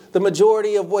 Like, the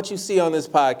majority of what you see on this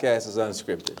podcast is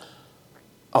unscripted.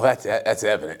 Oh, that's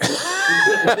evident.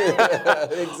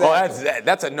 Exactly. Oh,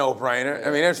 that's a no-brainer.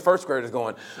 I mean, there's first graders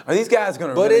going, are these guys going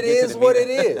to But really it get to is the what meat?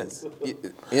 it is.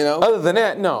 You know? Other than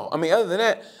that, no. I mean, other than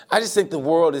that, I just think the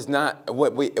world is not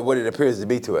what it appears to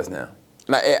be to us now.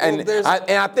 Like,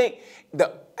 I think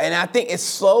it's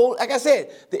slow. Like I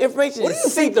said, the information. What do you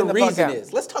think the reason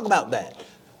is? Let's talk about that.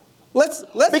 Let's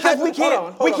Because we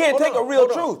can't take a real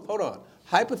truth. Hold on.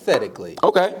 Hypothetically,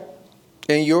 Okay.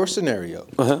 in your scenario,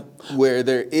 where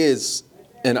there is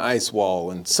an ice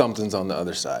wall and something's on the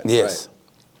other side, Yes. right?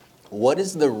 What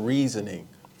is the reasoning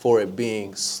for it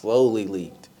being slowly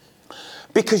leaked?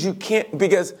 Because you can't.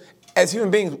 Because as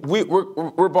human beings,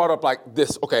 we're brought up like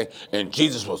this. Okay, and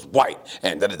Jesus was white,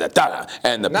 and da da da da,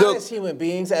 and the Not as human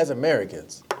beings, as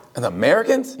Americans. and the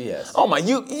Americans. Yes. Oh my,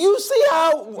 you see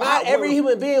how Not every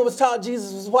human being was taught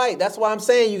Jesus was white. That's why I'm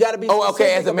saying you got to be. Oh, okay.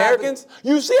 specific As about Americans,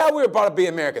 you see how we were brought up to be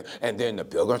Americans, and then the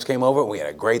Pilgrims came over, and we had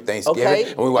a great Thanksgiving,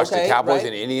 Okay, and we watched the Cowboys right.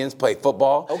 and the Indians play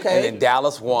football, Okay. and then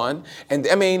Dallas won, and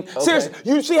I mean, seriously,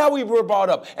 you see how we were brought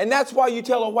up, and that's why you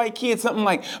tell a white kid something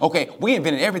like, "Okay, we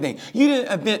invented everything. You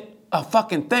didn't invent a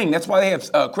fucking thing. That's why they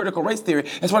have critical race theory.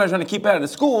 That's why they're trying to keep it out of the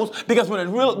schools, because when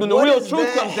the real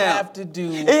truth comes down, have to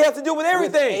do it has to do with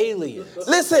everything. With aliens.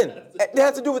 Listen, it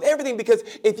has to do with everything, because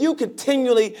if you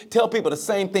continually tell people the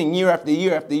same thing year after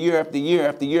year after year after year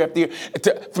after year after year,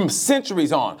 from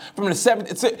centuries on, from the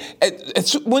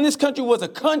 70s, when this country was a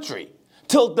country,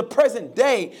 till the present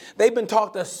day, they've been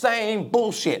taught the same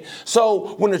bullshit.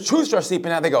 So when the truth starts seeping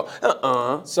out, they go,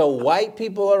 So white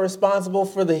people are responsible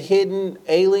for the hidden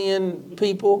alien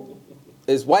people?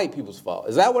 It's white people's fault.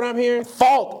 Is that what I'm hearing?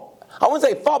 Fault. I wouldn't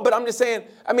say fault, but I'm just saying,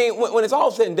 I mean, when it's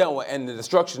all said and done and the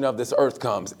destruction of this earth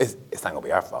comes, it's not going to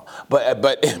be our fault.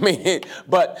 But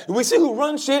we see who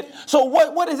runs shit. So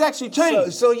what has actually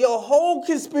changed? So your whole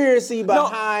conspiracy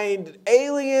behind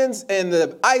aliens and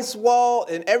the ice wall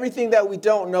and everything that we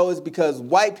don't know is because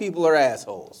white people are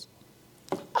assholes.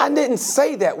 I didn't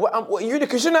say that.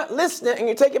 Because you're not listening and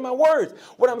you're taking my words.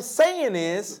 What I'm saying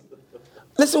is,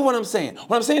 listen to what I'm saying.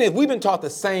 What I'm saying is we've been taught the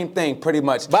same thing pretty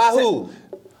much. By who?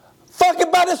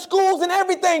 Fucking by the schools and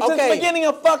everything since the beginning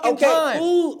of fucking time.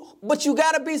 But you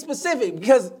gotta be specific,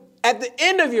 because at the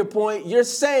end of your point, you're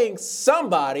saying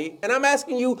somebody, and I'm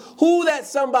asking you who that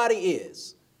somebody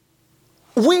is.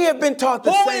 We have been taught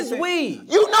the same thing. Who is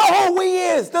we? You know who we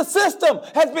is. The system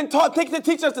has been taught to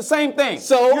teach us the same thing.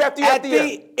 So at the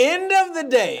end of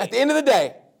the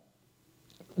day,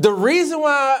 the reason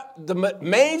why the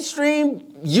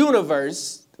mainstream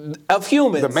universe of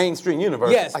humans, the mainstream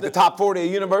universe, yes, like the top 40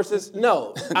 of universes.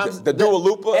 No, the Dua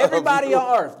Lipa. Everybody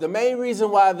on Earth. The main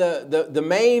reason why the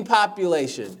main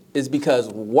population is because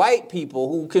white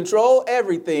people who control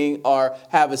everything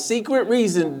have a secret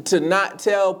reason to not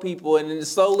tell people, and then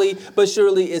slowly but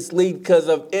surely it's leaked because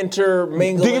of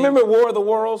intermingling. Do you remember War of the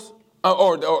Worlds?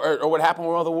 Or what happened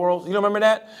with War of the Worlds? You don't remember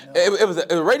that? No. It was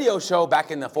a radio show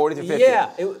back in the 40s and 50s. Yeah.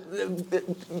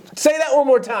 Say that one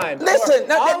more time. Listen,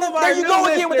 there you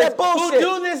go again with that bullshit.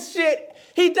 Who do this shit?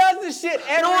 He does this shit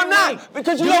every week. No, I'm not.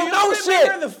 Because you don't know shit.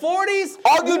 Remember the 40s?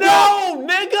 No,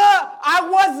 nigga. I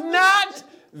was not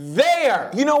there.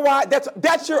 You know why?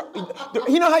 That's your.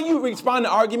 You know how you respond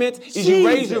to arguments is you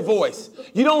raise your voice.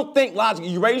 You don't think logically.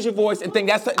 You raise your voice and think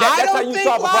that's how you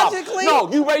solve a problem.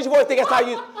 No, you raise your voice and think that's how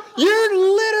you. You're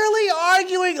literally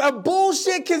arguing a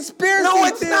bullshit conspiracy theory. No,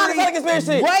 it's not. It's not a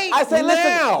conspiracy. I say,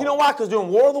 listen. You know why? Because during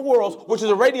War of the Worlds, which is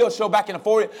a radio show back in the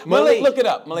 40s. Malik, look it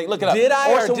up. Look it up. Did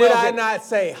I or did I not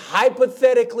say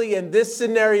hypothetically in this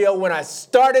scenario when I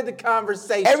started the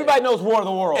conversation? Everybody knows War of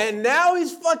the Worlds. And now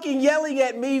he's fucking yelling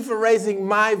at me for raising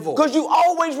my voice. Because you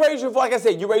always raise your voice. Like I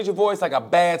said, you raise your voice like a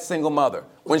bad single mother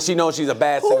when she knows she's a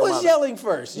bad single mother. Who was yelling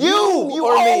first? You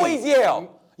always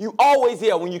yell. You always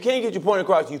yell. When you can't get your point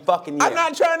across, you fucking yell. I'm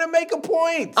not trying to make a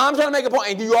point. I'm trying to make a point,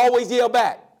 and you always yell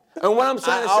back. And what I'm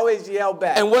trying to say, always yell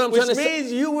back. And what I'm trying to say, which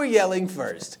means you were yelling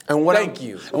first. And Thank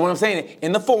you. And what I'm saying,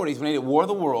 in the 40s, when they did War of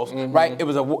the Worlds, right? It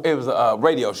was a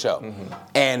radio show,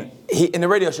 and in the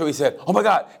radio show he said, "Oh my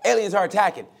God, aliens are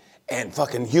attacking." And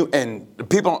and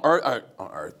people on Earth,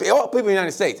 all people in the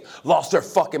United States lost their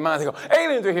fucking minds. They go,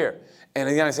 aliens are here. And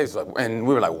the United States was like, and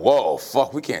we were like, whoa,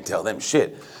 fuck, we can't tell them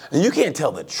shit. And you can't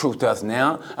tell the truth to us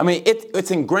now. I mean,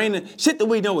 it's ingrained in, shit that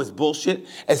we know is bullshit.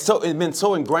 It's been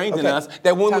so ingrained in us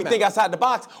that when we think outside the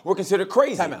box, we're considered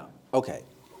crazy. Time out. Okay.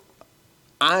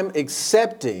 I'm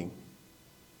accepting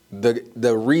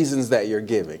the reasons that you're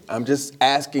giving. I'm just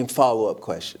asking follow-up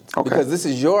questions. Okay. Because this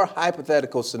is your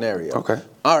hypothetical scenario. Okay.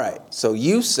 All right. So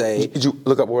you say... Did you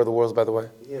look up War of the Worlds, by the way?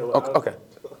 Yeah. Well, okay.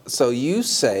 So you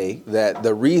say that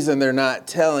the reason they're not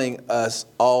telling us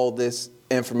all this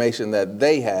information that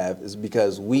they have is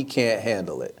because we can't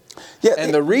handle it. Yeah,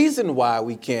 and the reason why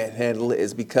we can't handle it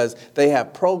is because they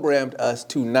have programmed us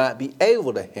to not be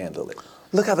able to handle it.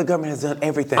 Look how the government has done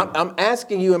everything. I'm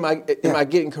asking you, am I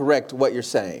getting correct what you're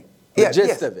saying? The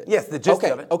gist of it. Yes, the gist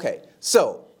of it. Okay.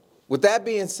 So, with that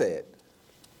being said,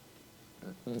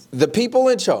 the people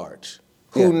in charge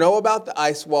who know about the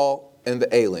ice wall and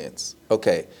the aliens,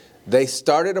 they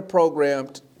started a program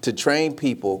to train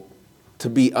people to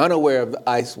be unaware of the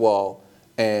ice wall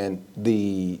and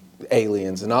the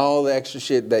aliens and all the extra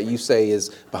shit that you say is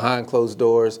behind closed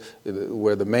doors,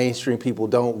 where the mainstream people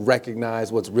don't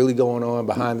recognize what's really going on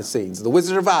behind the scenes. The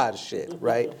Wizard of Oz shit,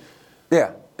 right?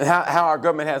 Yeah. And how our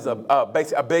government has a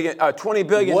 $20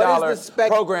 billion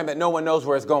program that no one knows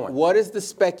where it's going. What is the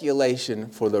speculation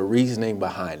for the reasoning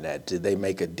behind that? Did they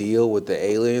make a deal with the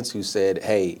aliens who said,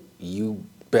 hey, you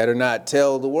better not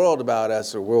tell the world about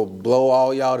us or we'll blow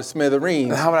all y'all to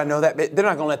smithereens? How would I know that? They're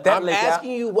not going to let that leak out.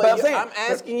 I'm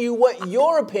asking you what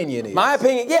your opinion is. My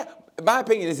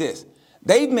opinion is this.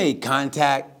 They've made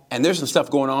contact and there's some stuff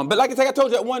going on. But like I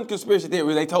told you, that one conspiracy theory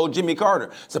where they told Jimmy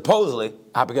Carter, supposedly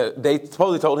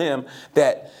told him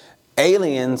that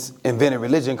aliens invented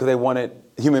religion because they wanted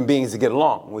human beings to get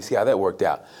along. We see how that worked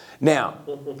out. Now,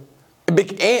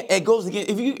 and it goes again.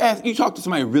 If you talk to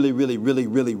somebody really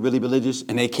religious,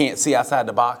 and they can't see outside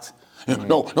the box.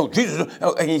 No, Jesus.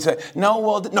 And you say,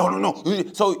 no.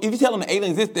 So if you tell them the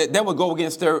aliens exist, that would go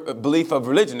against their belief of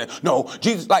religion. No,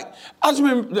 Jesus, like, I just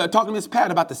remember talking to Miss Pat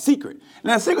about The Secret.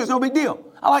 And that Secret's no big deal.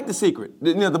 I like The Secret.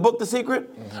 The book The Secret,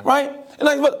 right?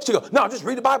 And like, she goes, no, just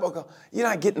read the Bible. I go, you're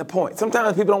not getting the point.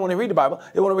 Sometimes people don't want to read the Bible.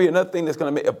 They want to read another thing that's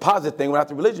going to make a positive thing without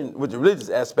the religious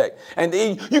aspect. And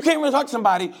you can't really talk to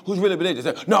somebody who's really religious.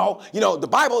 Say, no, the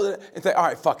Bible, and say, all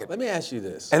right, fuck it. Let me ask you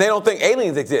this. And they don't think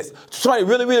aliens exist. Somebody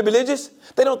really religious,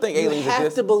 they don't think aliens exist. You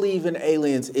have to believe in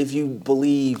aliens if you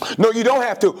believe. No, you don't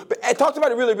have to. But talk to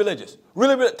somebody really religious.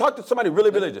 Talk to somebody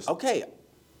really religious. Okay.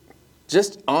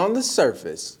 Just on the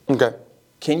surface. Okay.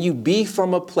 Can you be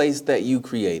from a place that you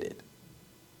created?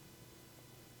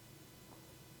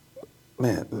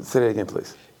 Man, say that again,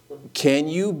 please. Can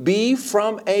you be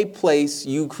from a place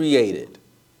you created?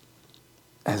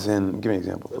 As in, give me an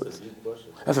example, please.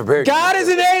 That's a very God is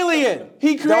an alien.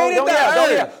 He created the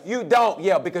earth. You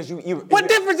don't, because you. What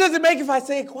difference does it make if I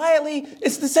say it quietly?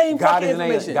 It's the same fucking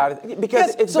information.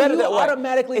 Because it's better that way. So you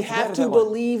automatically have to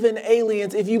believe in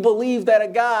aliens if you believe that a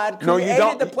God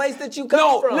created the place that you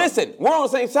come from. No, listen, we're on the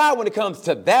same side when it comes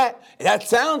to that. That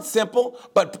sounds simple,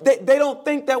 but they don't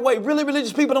think that way. Really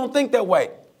religious people don't think that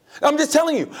way. I'm just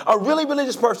telling you, a really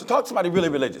religious person, talk to somebody really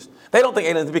religious. They don't think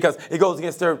aliens because it goes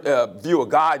against their view of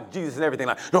God, Jesus, and everything.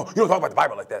 Like, no, you don't talk about the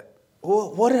Bible like that.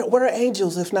 Well, what are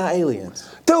angels if not aliens?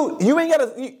 Dude, you ain't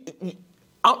got to...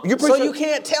 So you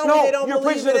can't tell me they don't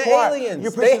believe in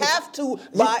aliens. They have to.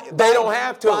 They don't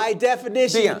have to. By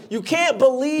definition, Dion. You can't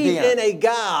believe in a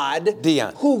God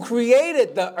who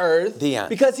created the earth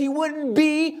because he wouldn't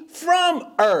be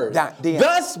from earth,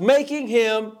 thus making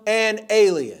him an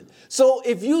alien. So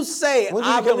if you say,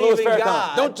 I believe in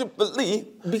God, don't you believe?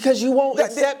 Because you won't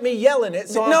accept me yelling it,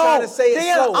 so I'm trying to say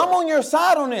it slower. I'm on your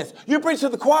side on this. You preach to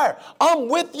the choir. I'm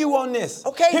with you on this.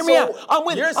 Okay, hear me out.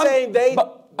 You're saying they...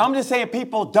 I'm just saying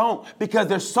people don't because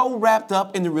they're so wrapped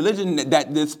up in the religion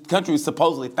that this country is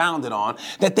supposedly founded on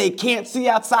that they can't see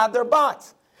outside their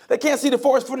box. They can't see the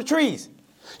forest for the trees.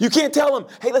 You can't tell them,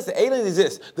 hey, listen, aliens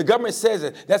exist. The government says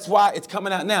it. That's why it's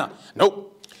coming out now.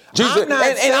 Nope. Jesus,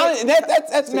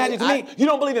 that's magic to me. You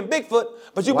don't believe in Bigfoot,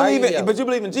 but you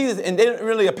believe in Jesus, and they didn't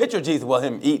really a picture of Jesus. Well,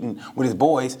 him eating with his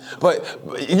boys, but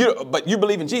you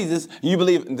believe in Jesus. You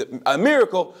believe in a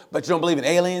miracle, but you don't believe in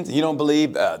aliens. You don't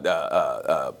believe all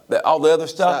the other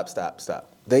stuff. Stop.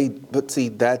 But see,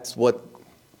 that's what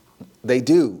they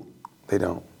do. They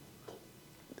don't.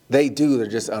 They do. They're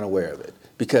just unaware of it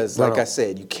because, I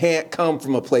said, you can't come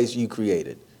from a place you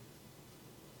created.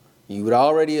 You would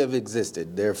already have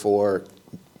existed, therefore,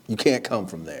 you can't come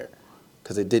from there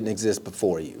because it didn't exist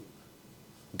before you.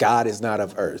 God is not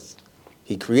of earth.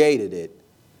 He created it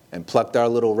and plucked our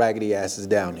little raggedy asses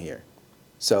down here.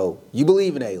 So you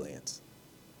believe in aliens.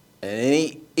 And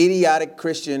any idiotic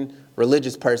Christian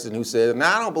religious person who says, no,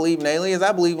 I don't believe in aliens,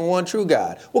 I believe in one true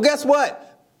God. Well, guess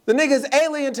what? The nigga's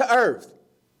alien to earth,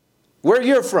 where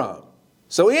you're from.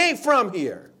 So he ain't from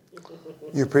here.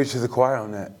 You preach to the choir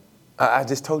on that. I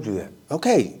just told you that.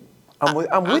 Okay. I'm with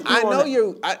you on that. I know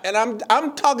you, and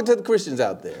I'm talking to the Christians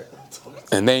out there.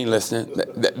 And they ain't listening.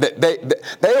 They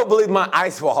don't believe my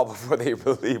ice wall before they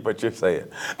believe what you're saying.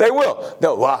 They will.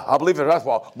 No, well, I believe in an ice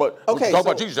wall, but talk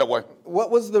about Jesus that way. What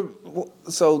was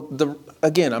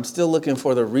again, I'm still looking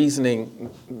for the reasoning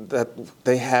that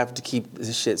they have to keep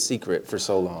this shit secret for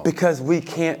so long. Because we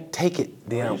can't take it.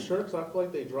 Are you sure? Because I feel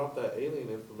like they dropped that alien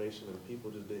information and people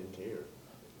just didn't care.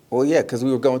 Well, yeah, because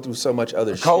we were going through so much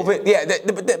other COVID,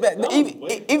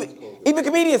 shit. even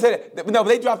comedians said it. No, but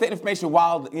they dropped that information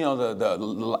while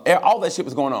all that shit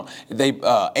was going on.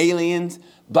 Aliens,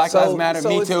 Black Lives Matter,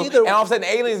 Me Too, and all of a sudden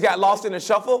aliens got lost in the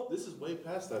shuffle. This is way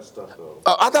past that stuff, though.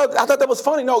 I thought that was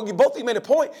funny. No, you both made a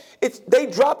point. They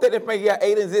dropped that information, got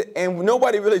aliens, and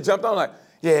nobody really jumped on. Like,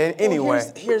 yeah. Anyway,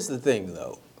 well, here's the thing,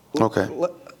 though. Okay.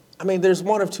 I mean, there's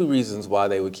one of two reasons why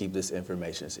they would keep this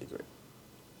information secret.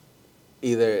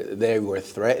 Either they were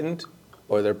threatened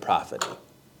or they're profiting.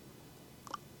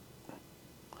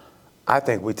 I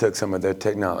think we took some of their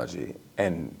technology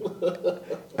and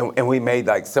we made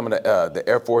like some of the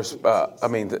Air Force. Some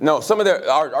of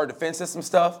our defense system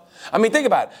stuff. I mean, think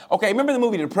about it. Okay, remember the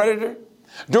movie The Predator?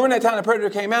 During that time the Predator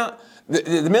came out,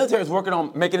 the military was working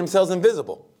on making themselves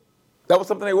invisible. That was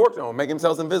something they worked on, making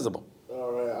themselves invisible.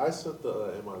 All right, I sent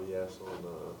the Am I the Asshole in the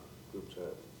group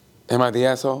chat. Am I the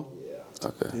asshole? Yeah.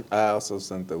 Okay. I also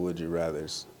sent the would you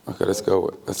rather's. Okay, let's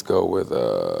go with.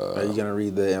 Are you gonna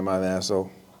read the Am I the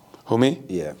Asshole? Who, me?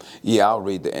 Yeah. Yeah, I'll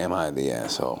read the Am I the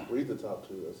Asshole? Read the top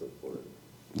two. That's important.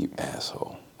 You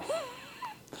asshole.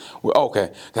 Well,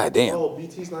 okay. God damn. Oh,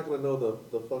 BT's not gonna know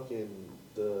the fucking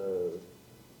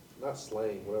not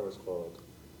slang, whatever it's called.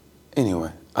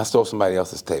 Anyway, I stole somebody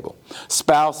else's table.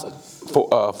 Spouse,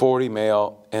 40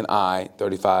 male, and I,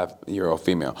 35-year-old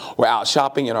female, were out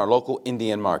shopping in our local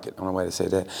Indian market. I don't know why they say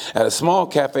that. At a small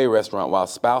cafe restaurant, while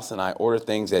spouse and I ordered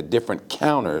things at different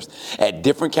counters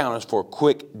for a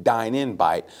quick dine-in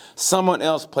bite, someone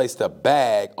else placed a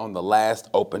bag on the last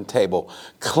open table,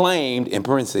 claimed, in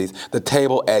parentheses, the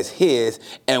table as his,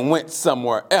 and went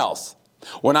somewhere else.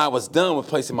 When I was done with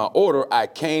placing my order, I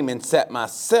came and sat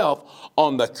myself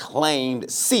on the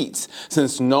claimed seats,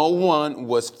 since no one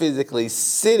was physically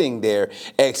sitting there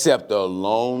except a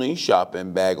lonely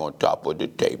shopping bag on top of the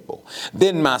table.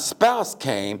 Then my spouse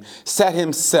came, sat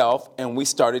himself, and we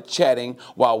started chatting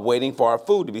while waiting for our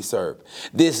food to be served.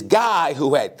 This guy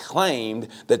who had claimed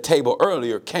the table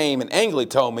earlier came and angrily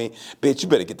told me, bitch, you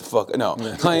better get the fuck, no,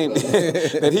 claimed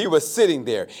that he was sitting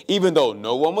there, even though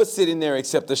no one was sitting there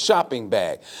except the shopping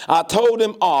bag. I told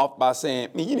him off by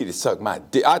saying, man, you need to suck my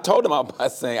dick. I told him off by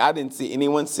saying I didn't see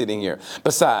anyone sitting here.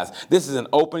 Besides, this is an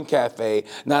open cafe,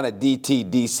 not a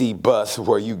DTDC bus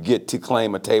where you get to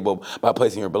claim a table by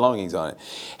placing your belongings on it.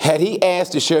 Had he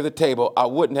asked to share the table, I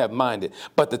wouldn't have minded,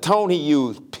 but the tone he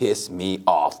used pissed me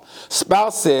off.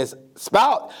 Her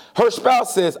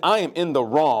spouse says I am in the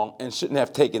wrong and shouldn't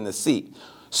have taken the seat.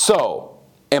 So,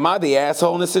 am I the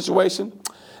asshole in this situation?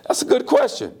 That's a good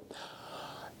question.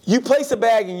 You place a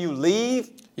bag and you leave.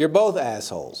 You're both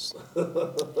assholes.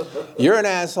 You're an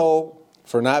asshole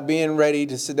for not being ready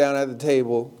to sit down at the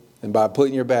table and by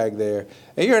putting your bag there.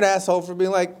 And you're an asshole for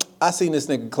being like, I seen this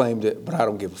nigga claimed it, but I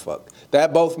don't give a fuck.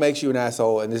 That both makes you an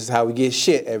asshole, and this is how we get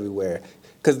shit everywhere.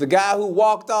 Because the guy who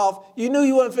walked off, you knew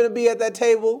you wasn't finna be at that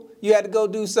table. You had to go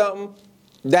do something.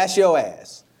 That's your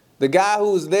ass. The guy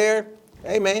who was there,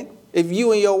 hey man, if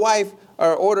you and your wife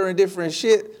are ordering different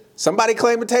shit, somebody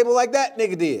claimed a table like that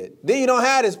nigga did. Then you don't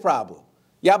have this problem.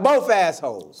 Y'all both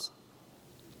assholes.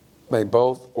 They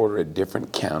both ordered at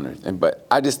different counters, but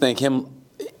I just think him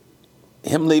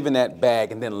leaving that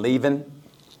bag and then leaving.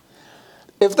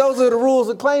 If those are the rules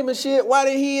of claiming shit, why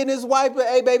did he and his wife,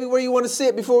 hey baby, where you want to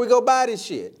sit before we go buy this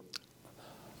shit?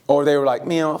 Or they were like,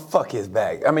 man, fuck his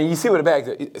bag. I mean, you see what the bag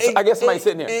is. I guess somebody's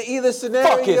sitting there. In either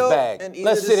scenario, fuck his bag.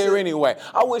 Let's sit here anyway.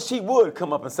 I wish he would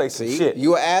come up and say some shit.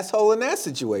 You an asshole in that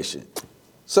situation.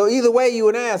 So either way, you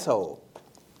an asshole.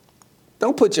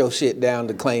 Don't put your shit down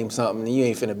to claim something and you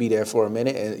ain't finna be there for a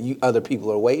minute and other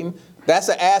people are waiting. That's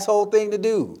an asshole thing to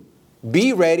do.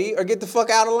 Be ready or get the fuck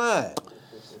out of line.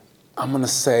 I'm gonna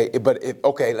say,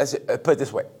 okay, let's put it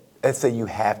this way. Let's say you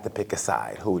have to pick a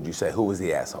side. Who would you say? Who was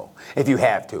the asshole? If you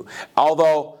have to.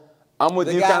 Although, I'm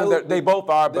with you, they both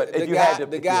are, but if you had to.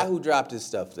 The guy who dropped his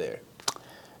stuff there.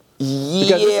 Yeah.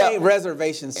 Because this ain't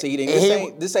reservation seating.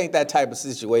 This ain't that type of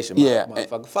situation,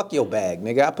 motherfucker. Fuck your bag,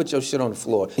 nigga. I put your shit on the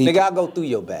floor. Nigga, I'll go through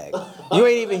your bag. You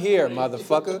ain't even here,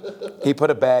 motherfucker. He put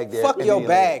a bag there. Fuck your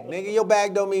bag, nigga. Your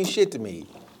bag don't mean shit to me.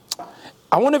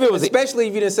 I wonder if it was... Especially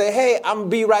if you didn't say, hey, I'm going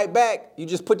to be right back. You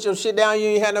just put your shit down, you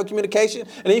ain't had no communication,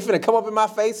 and then you finna come up in my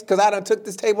face because I done took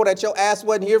this table that your ass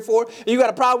wasn't here for, and you got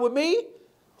a problem with me?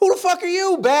 Who the fuck are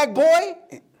you, bag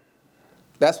boy?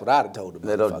 That's what I'd have told him.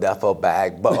 Little duffel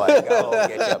bag boy, go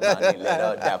get your money,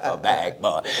 little duffel bag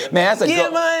boy. Man, that's a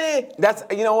get money. That's,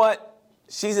 you know what?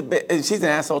 She's an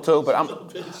asshole too, but I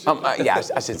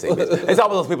should say bitch. It's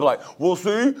always those people like, well,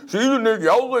 see, she's a nigga,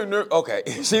 I was a nigga. Okay,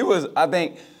 she was, I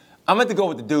think, I meant to go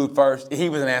with the dude first. He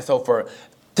was an asshole for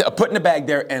putting the bag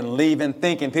there and leaving,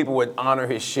 thinking people would honor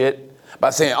his shit by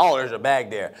saying, oh, there's a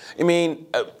bag there. I mean,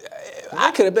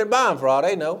 I could have been buying for all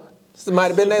they know. This might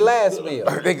have been their last meal.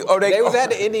 They was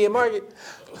at the Indian market.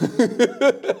 So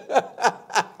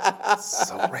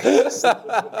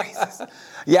racist.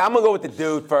 Yeah, I'm gonna go with the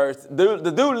dude first. The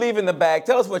dude leaving the bag.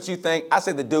 Tell us what you think. I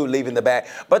say the dude leaving the bag,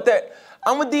 but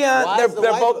I'm with Dion.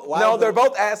 They're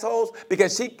both assholes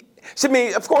because she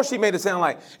made. Of course, she made it sound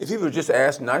like if he would just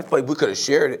asked nicely, we could have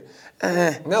shared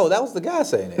it. No, that was the guy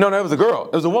saying it. No, it was a girl.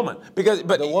 It was a woman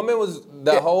but the woman was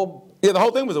the whole. Yeah, the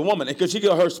whole thing was a woman because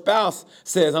her spouse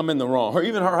says I'm in the wrong.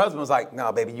 Even her husband was like,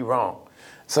 "Nah, baby, you wrong."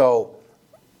 So,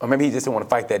 or maybe he just didn't want to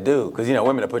fight that dude because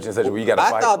women are put you in such a where you got to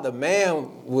fight. I thought the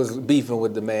man was beefing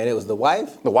with the man. It was the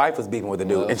wife. The wife was beefing with the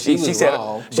dude, and she said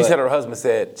her husband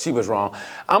said she was wrong.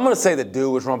 I'm gonna say the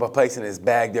dude was wrong by placing his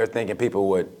bag there, thinking people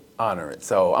would honor it.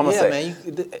 So I'm gonna Yeah, say, man.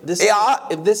 Yeah,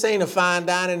 If this ain't a fine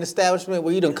dining establishment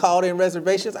where you done called in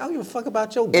reservations, I don't give a fuck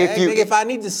about your bag. Nigga, if I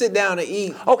need to sit down and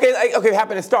eat. okay, it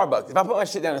happened in Starbucks. If I put my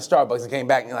shit down in Starbucks and came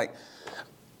back and like,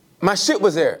 my shit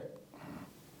was there,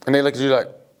 and they look at you like,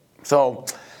 so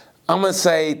I'm gonna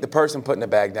say the person putting the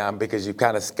bag down because you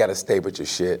kind of gotta stay with your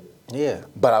shit. Yeah.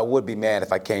 But I would be mad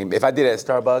if I did it at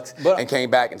Starbucks and came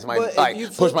back and somebody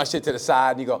like pushed my shit to the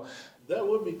side and you go, that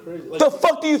would be crazy. Like, the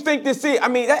fuck do you think this is? I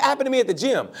mean, that happened to me at the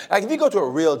gym. Like, if you go to a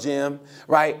real gym,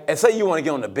 right, and say you want to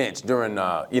get on the bench during,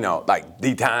 like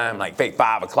the time, like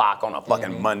 5 o'clock on a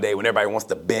fucking Monday when everybody wants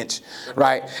to bench,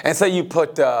 right? And say you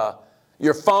put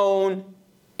your phone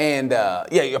and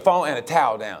your phone and a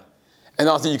towel down, and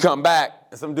all of a sudden you come back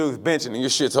and some dude's benching and your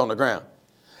shit's on the ground.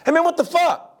 Hey man, what the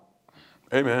fuck?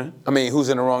 Hey man. I mean, who's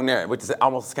in the wrong there? Which is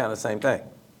almost kind of the same thing.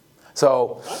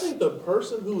 So I think the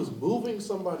person who is moving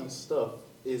somebody's stuff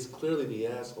is clearly the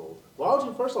asshole. Why would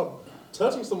you, first off,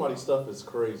 touching somebody's stuff is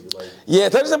crazy. Like, yeah,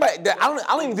 touching somebody. I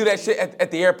don't even do that shit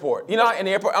at the airport. You know, in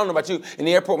the airport, I don't know about you. In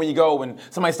the airport, when you go, when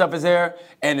somebody's stuff is there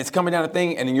and it's coming down the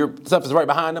thing, and then your stuff is right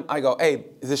behind them, I go, "Hey,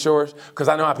 is this yours?" Because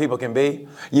I know how people can be.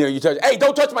 You know, you touch. Hey,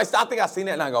 don't touch my stuff. I think I've seen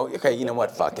that, and I go, "Okay, you know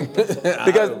what? Fuck it,"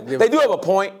 because they do have a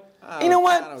point. You know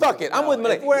what? Fuck it. I'm with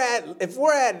Malik. If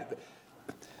we're at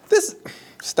this.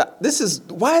 Stop.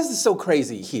 Why is this so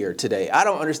crazy here today? I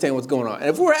don't understand what's going on. And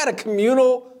if we're at a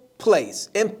communal place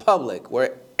in public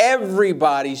where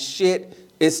everybody's shit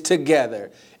is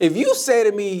together, if you say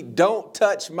to me, don't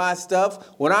touch my stuff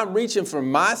when I'm reaching for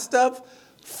my stuff,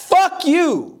 fuck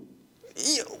you.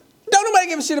 Don't nobody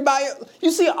give a shit about you. You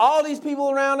see all these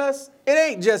people around us? It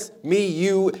ain't just me,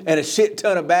 you, and a shit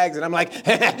ton of bags, and I'm like,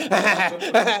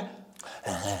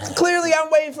 clearly I'm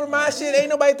waiting for my shit. Ain't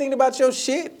nobody thinking about your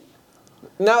shit.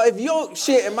 Now, if your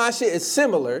shit and my shit is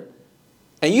similar,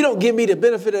 and you don't give me the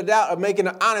benefit of the doubt of making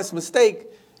an honest mistake,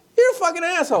 you're a fucking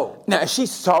asshole. Now, if she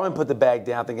saw him put the bag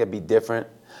down, I think it'd be different.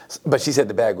 But she said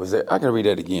the bag was there. I can read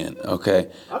that again, okay?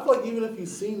 I feel like even if you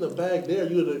seen the bag there,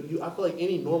 I feel like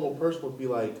any normal person would be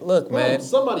like, look, man,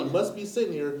 somebody must be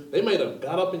sitting here. They might have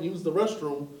got up and used the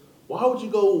restroom. Why would you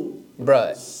go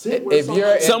sit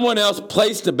where someone else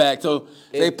placed the bag? So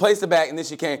they placed the bag and then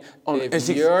she came on. I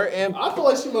feel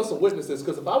like she must have witnessed this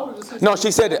because if I would have just no,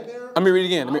 she said it. Let me read it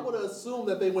again. I would have assumed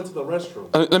that they went to the restroom.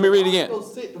 Let me read it again. Go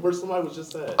sit where somebody was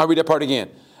just at. I'll read that part again.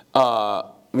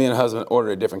 Me and the husband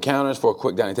ordered at different counters for a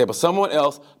quick dining table. Someone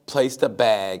else placed a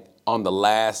bag on the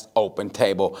last open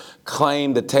table,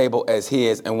 claimed the table as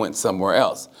his, and went somewhere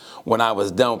else. When I was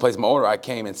done with placing my order, I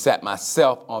came and sat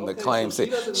myself on the claimed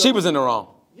seat. She was in the wrong.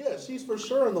 Yeah, she's for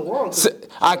sure in the wrong.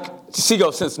 She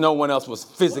goes, since no one else was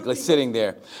physically sitting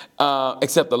there,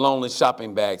 except the lonely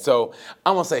shopping bag. So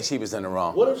I'm going to say she was in the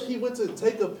wrong. What if he went to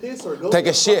take a piss or go take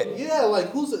a shit? Yeah,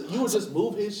 like you would just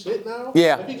move his shit now?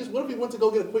 Yeah. What if he went to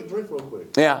go get a quick drink real quick?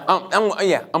 Yeah,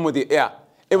 I'm with you. Yeah,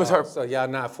 it was her. So y'all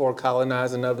not for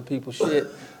colonizing other people's shit?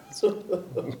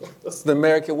 It's the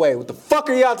American way. What the fuck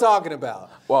are y'all talking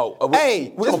about? Well,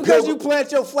 just because you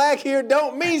plant your flag here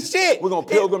don't mean shit. We're going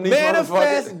to pilgrim these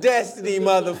manifest destiny,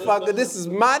 motherfucker. This is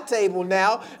my table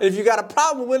now. And if you got a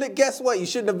problem with it, guess what? You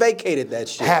shouldn't have vacated that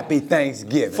shit. Happy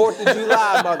Thanksgiving. 4th of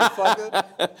July,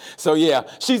 motherfucker. So, yeah,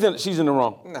 she's in the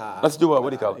wrong. Nah. Let's do it.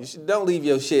 What do you call it? Don't leave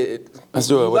your shit. Let's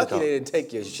do it. What lucky they didn't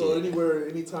take your shit. So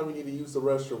anytime you need to use the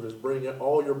restroom, just bring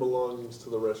all your belongings to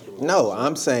the restroom. No,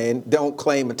 I'm saying don't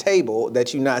claim a table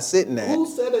that you're not sitting at. Who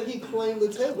said that he claimed the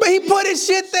table? But he put his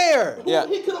shit there. Yeah.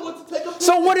 He could have went to take a piss.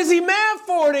 So what is he mad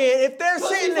for then if they're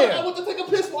sitting there? I went to take a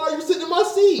piss. Why are you sitting in my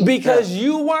seat? Because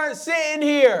you weren't sitting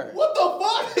here. What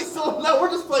the fuck? So now we're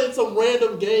just playing some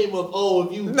random game of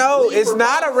if you. No, it's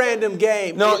not a random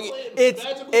game. No, it's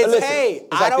hey,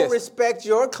 I don't respect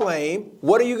your claim.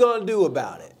 What are you gonna do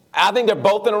about it? I think they're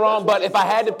both in the wrong, but if I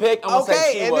had to pick, I'm going to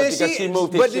say she was because she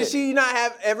moved his shit. But did she not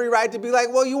have every right to be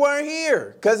like, well, you weren't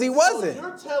here? Because he wasn't. So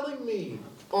you're telling me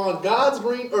on God's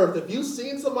green earth, if you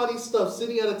seen somebody's stuff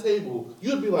sitting at a table,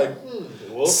 you'd be like,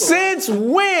 Since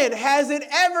when has it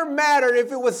ever mattered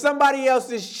if it was somebody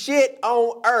else's shit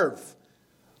on earth?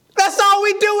 That's all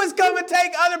we do is come and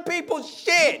take other people's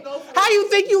shit. How you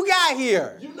think you got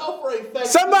here? You know for a fact.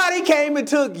 Somebody came and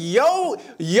took your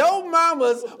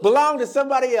mama's belonged to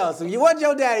somebody else. What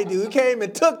your daddy do? He came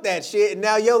and took that shit, and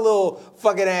now your little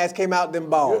fucking ass came out them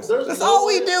balls. That's all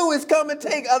we do is come and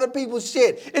take other people's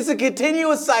shit. It's a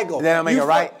continuous cycle. That don't make it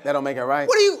right. That don't make it right.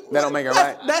 What do you? That don't make it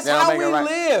right. That's how we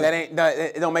live.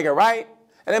 It don't make it right.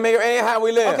 And that ain't how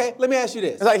we live. Okay, let me ask you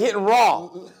this. It's like hitting raw.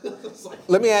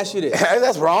 Let me ask you this.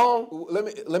 That's wrong.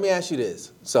 Let me ask you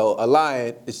this. So a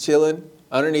lion is chilling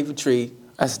underneath a tree.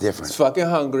 That's different. It's fucking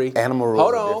hungry. Animal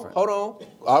rules are different. Hold on.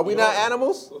 Are we not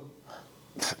animals?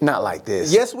 Not like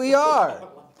this. Yes, we are.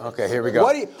 Okay, here we go.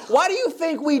 Why do you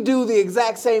think we do the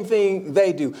exact same thing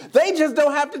they do? They just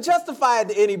don't have to justify it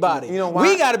to anybody. You know why?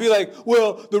 We got to be like,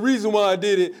 well, the reason why I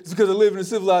did it is because I live in a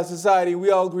civilized society and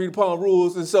we all agreed upon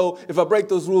rules, and so if I break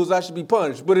those rules, I should be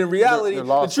punished. But in reality,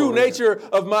 the true nature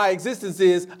of my existence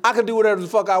is I can do whatever the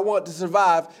fuck I want to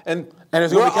survive, and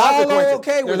there's going to be consequences.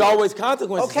 Okay with there's always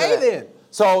consequences. Okay, then.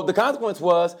 So the consequence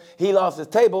was he lost his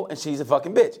table and she's a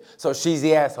fucking bitch. So she's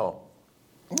the asshole.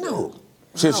 No.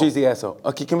 She's the asshole.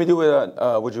 Okay, can we do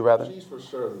it? Would you rather? She's for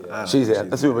sure. Yeah. She's the.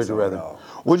 Let's do would you rather.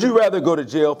 Would you rather go to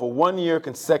jail for 1 year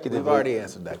consecutively? We've already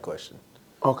answered that question.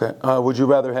 Okay. Would you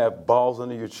rather have balls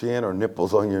under your chin or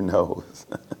nipples on your nose?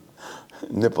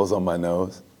 Nipples on my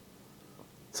nose.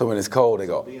 So when it's cold, they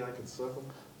go. I can suck them.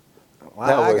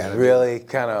 That was really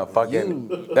kind of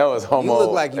fucking. That was homo. You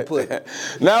look like you put that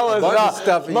was not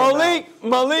stuff in Malik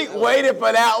waited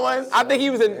for that one. I think he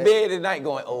was in bed at night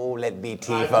going, "Oh, let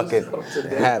BT fucking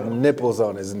have nipples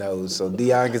on his nose so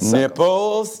Dion can suck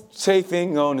nipples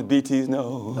chafing on the BT's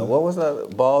nose." What was that?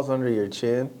 Balls under your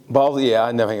chin? Balls? Yeah, I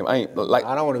ain't like.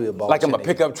 I don't want to be a ball. Like I'm a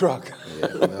pickup truck. Yeah,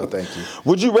 no, thank you.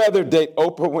 Would you rather date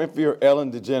Oprah Winfrey or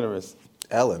Ellen DeGeneres?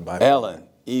 Ellen, by Ellen,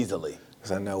 easily.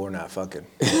 Because I know we're not fucking.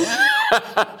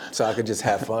 So I could just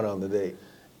have fun on the date.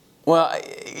 Well,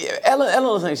 Ellen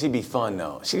looks like she'd be fun,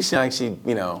 though. She's like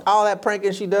all that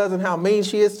pranking she does and how mean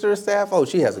she is to her staff, oh,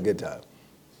 she has a good time.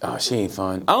 Oh, she ain't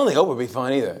fun. I don't think Oprah would be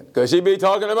fun either. Because she'd be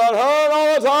talking about her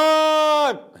all the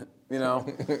time.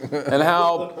 And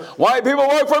how white people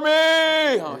work for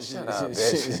me. Oh, shut up,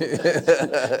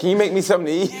 bitch. Can you make me something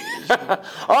to eat?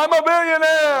 I'm a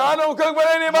billionaire. I don't cook for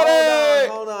anybody.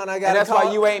 Hold on. And that's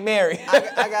why you ain't married.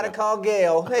 I got to call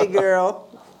Gail. Hey, girl.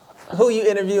 Who you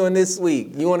interviewing this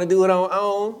week? You want to do it on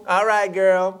own? All right,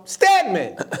 girl.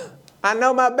 Stedman. I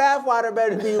know my bathwater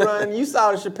better be running. You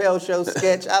saw the Chappelle Show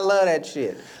sketch. I love that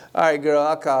shit. All right, girl.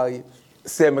 I'll call you.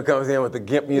 Stedman comes in with the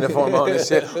GIMP uniform on and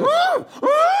shit.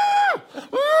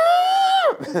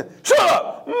 Shut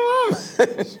up!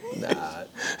 Nah.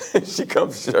 She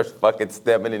comes, starts fucking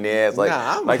Stedman in the ass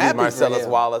like he's Marcellus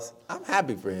Wallace. I'm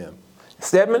happy for him.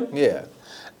 Stedman? Yeah.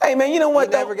 Hey, man, you know what?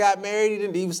 He never got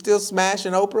married. He was still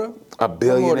smashing Oprah. A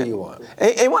billionaire. What more do you want?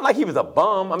 It wasn't like he was a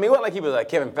bum. I mean, it wasn't like he was like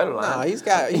Kevin Federline. No,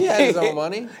 he had his own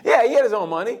money. Yeah, he had his own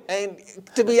money. And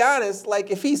to be honest,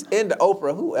 like if he's into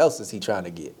Oprah, who else is he trying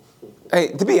to get? Hey,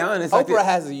 to be honest, Oprah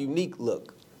has a unique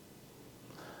look.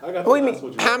 What do you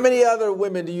mean? How many other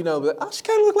women do you know that, oh, she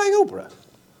kind of look like Oprah?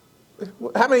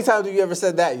 How many times have you ever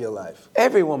said that in your life?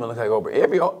 Every woman looks like Oprah.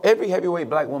 Every heavyweight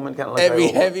black woman kind of looks like Oprah. Every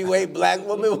heavyweight black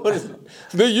woman? What is it?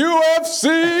 The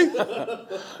UFC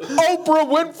Oprah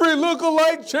Winfrey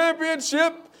Lookalike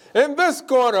Championship in this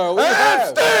corner.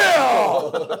 And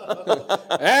still!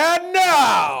 And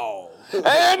now!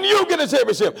 And you get a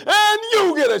championship. And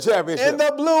you get a championship. In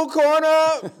the blue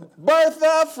corner,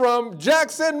 Bertha from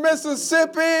Jackson,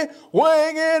 Mississippi,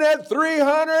 weighing in at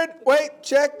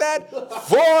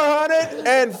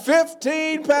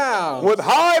 415 pounds. With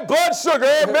high blood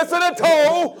sugar, missing a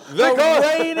toe. The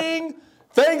reigning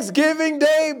Thanksgiving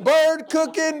Day bird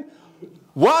cooking,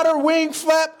 water wing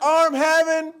flap arm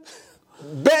having,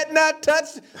 bet not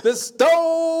touch the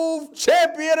stove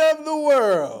champion of the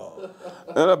world.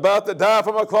 And about to die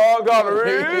from a clogged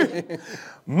artery,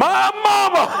 my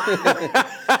mama.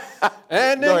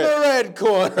 And in the red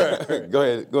corner, Go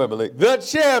ahead, Malik. the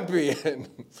champion,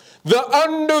 the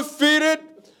undefeated,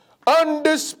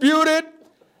 undisputed,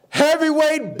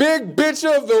 heavyweight big bitch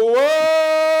of the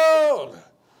world.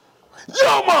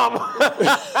 Yo, mama.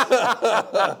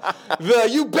 The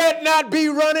you bet not be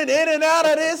running in and out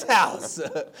of this house.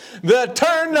 The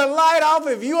turn the light off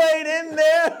if you ain't in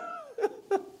there.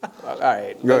 All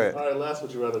right. Go ahead. All right, last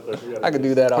would you rather question. I could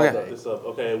do that all Wrap day. this up.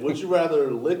 Okay, would you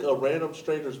rather lick a random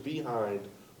stranger's behind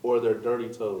or their dirty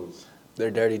toes? Their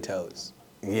dirty toes.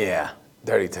 Yeah,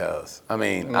 dirty toes. I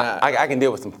mean, Nah. I can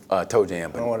deal with some toe jam,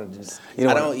 I but don't want to just. You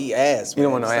don't I wanna- don't eat ass. you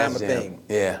don't man. want no It's ass not my jam. thing.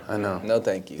 Yeah, I know. No,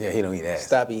 thank you. Yeah, he don't eat ass.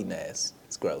 Stop eating ass.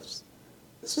 It's gross.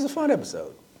 This was a fun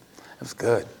episode. That was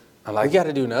good. I We like got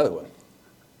to do another one.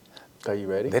 Are you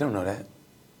ready? They don't know that.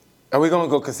 Are we going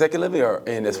to go consecutively or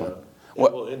in this one?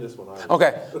 What? Well, in this one, all right.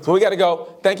 Okay, so we got to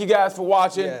go. Thank you guys for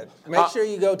watching. Yeah. Make sure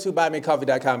you go to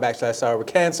buymeacoffee.com/sorry.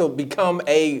 Cancel. Become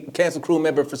a Cancel Crew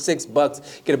member for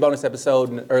 $6. Get a bonus episode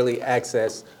and early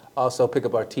access. Also, pick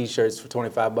up our T-shirts for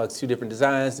 $25. 2 different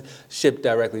designs, shipped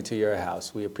directly to your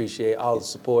house. We appreciate all the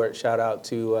support. Shout out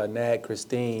to Nat,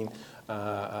 Christine,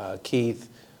 Keith,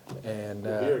 and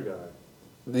The beer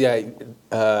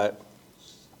guy.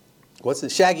 what's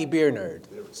it? Shaggy Beer Nerd.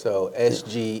 So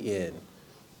SGN.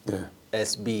 Yeah.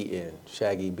 SBN,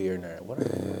 Shaggy Beer Nerd. What are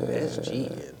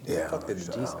SGN? Yeah. Fuck did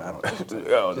the G sound? I don't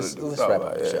know. Let's wrap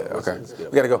up the show. Okay. Let's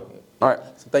get We got to go. All right.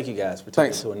 So thank you guys for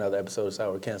tuning Thanks. to another episode of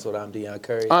Sour Canceled. I'm Dion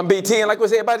Curry. I'm BT, and like we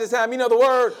said about this time, you know the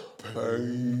word.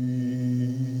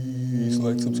 Peace,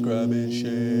 like, subscribe, and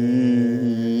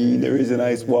share. There is an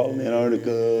ice wall in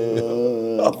Antarctica.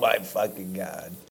 Oh my fucking God.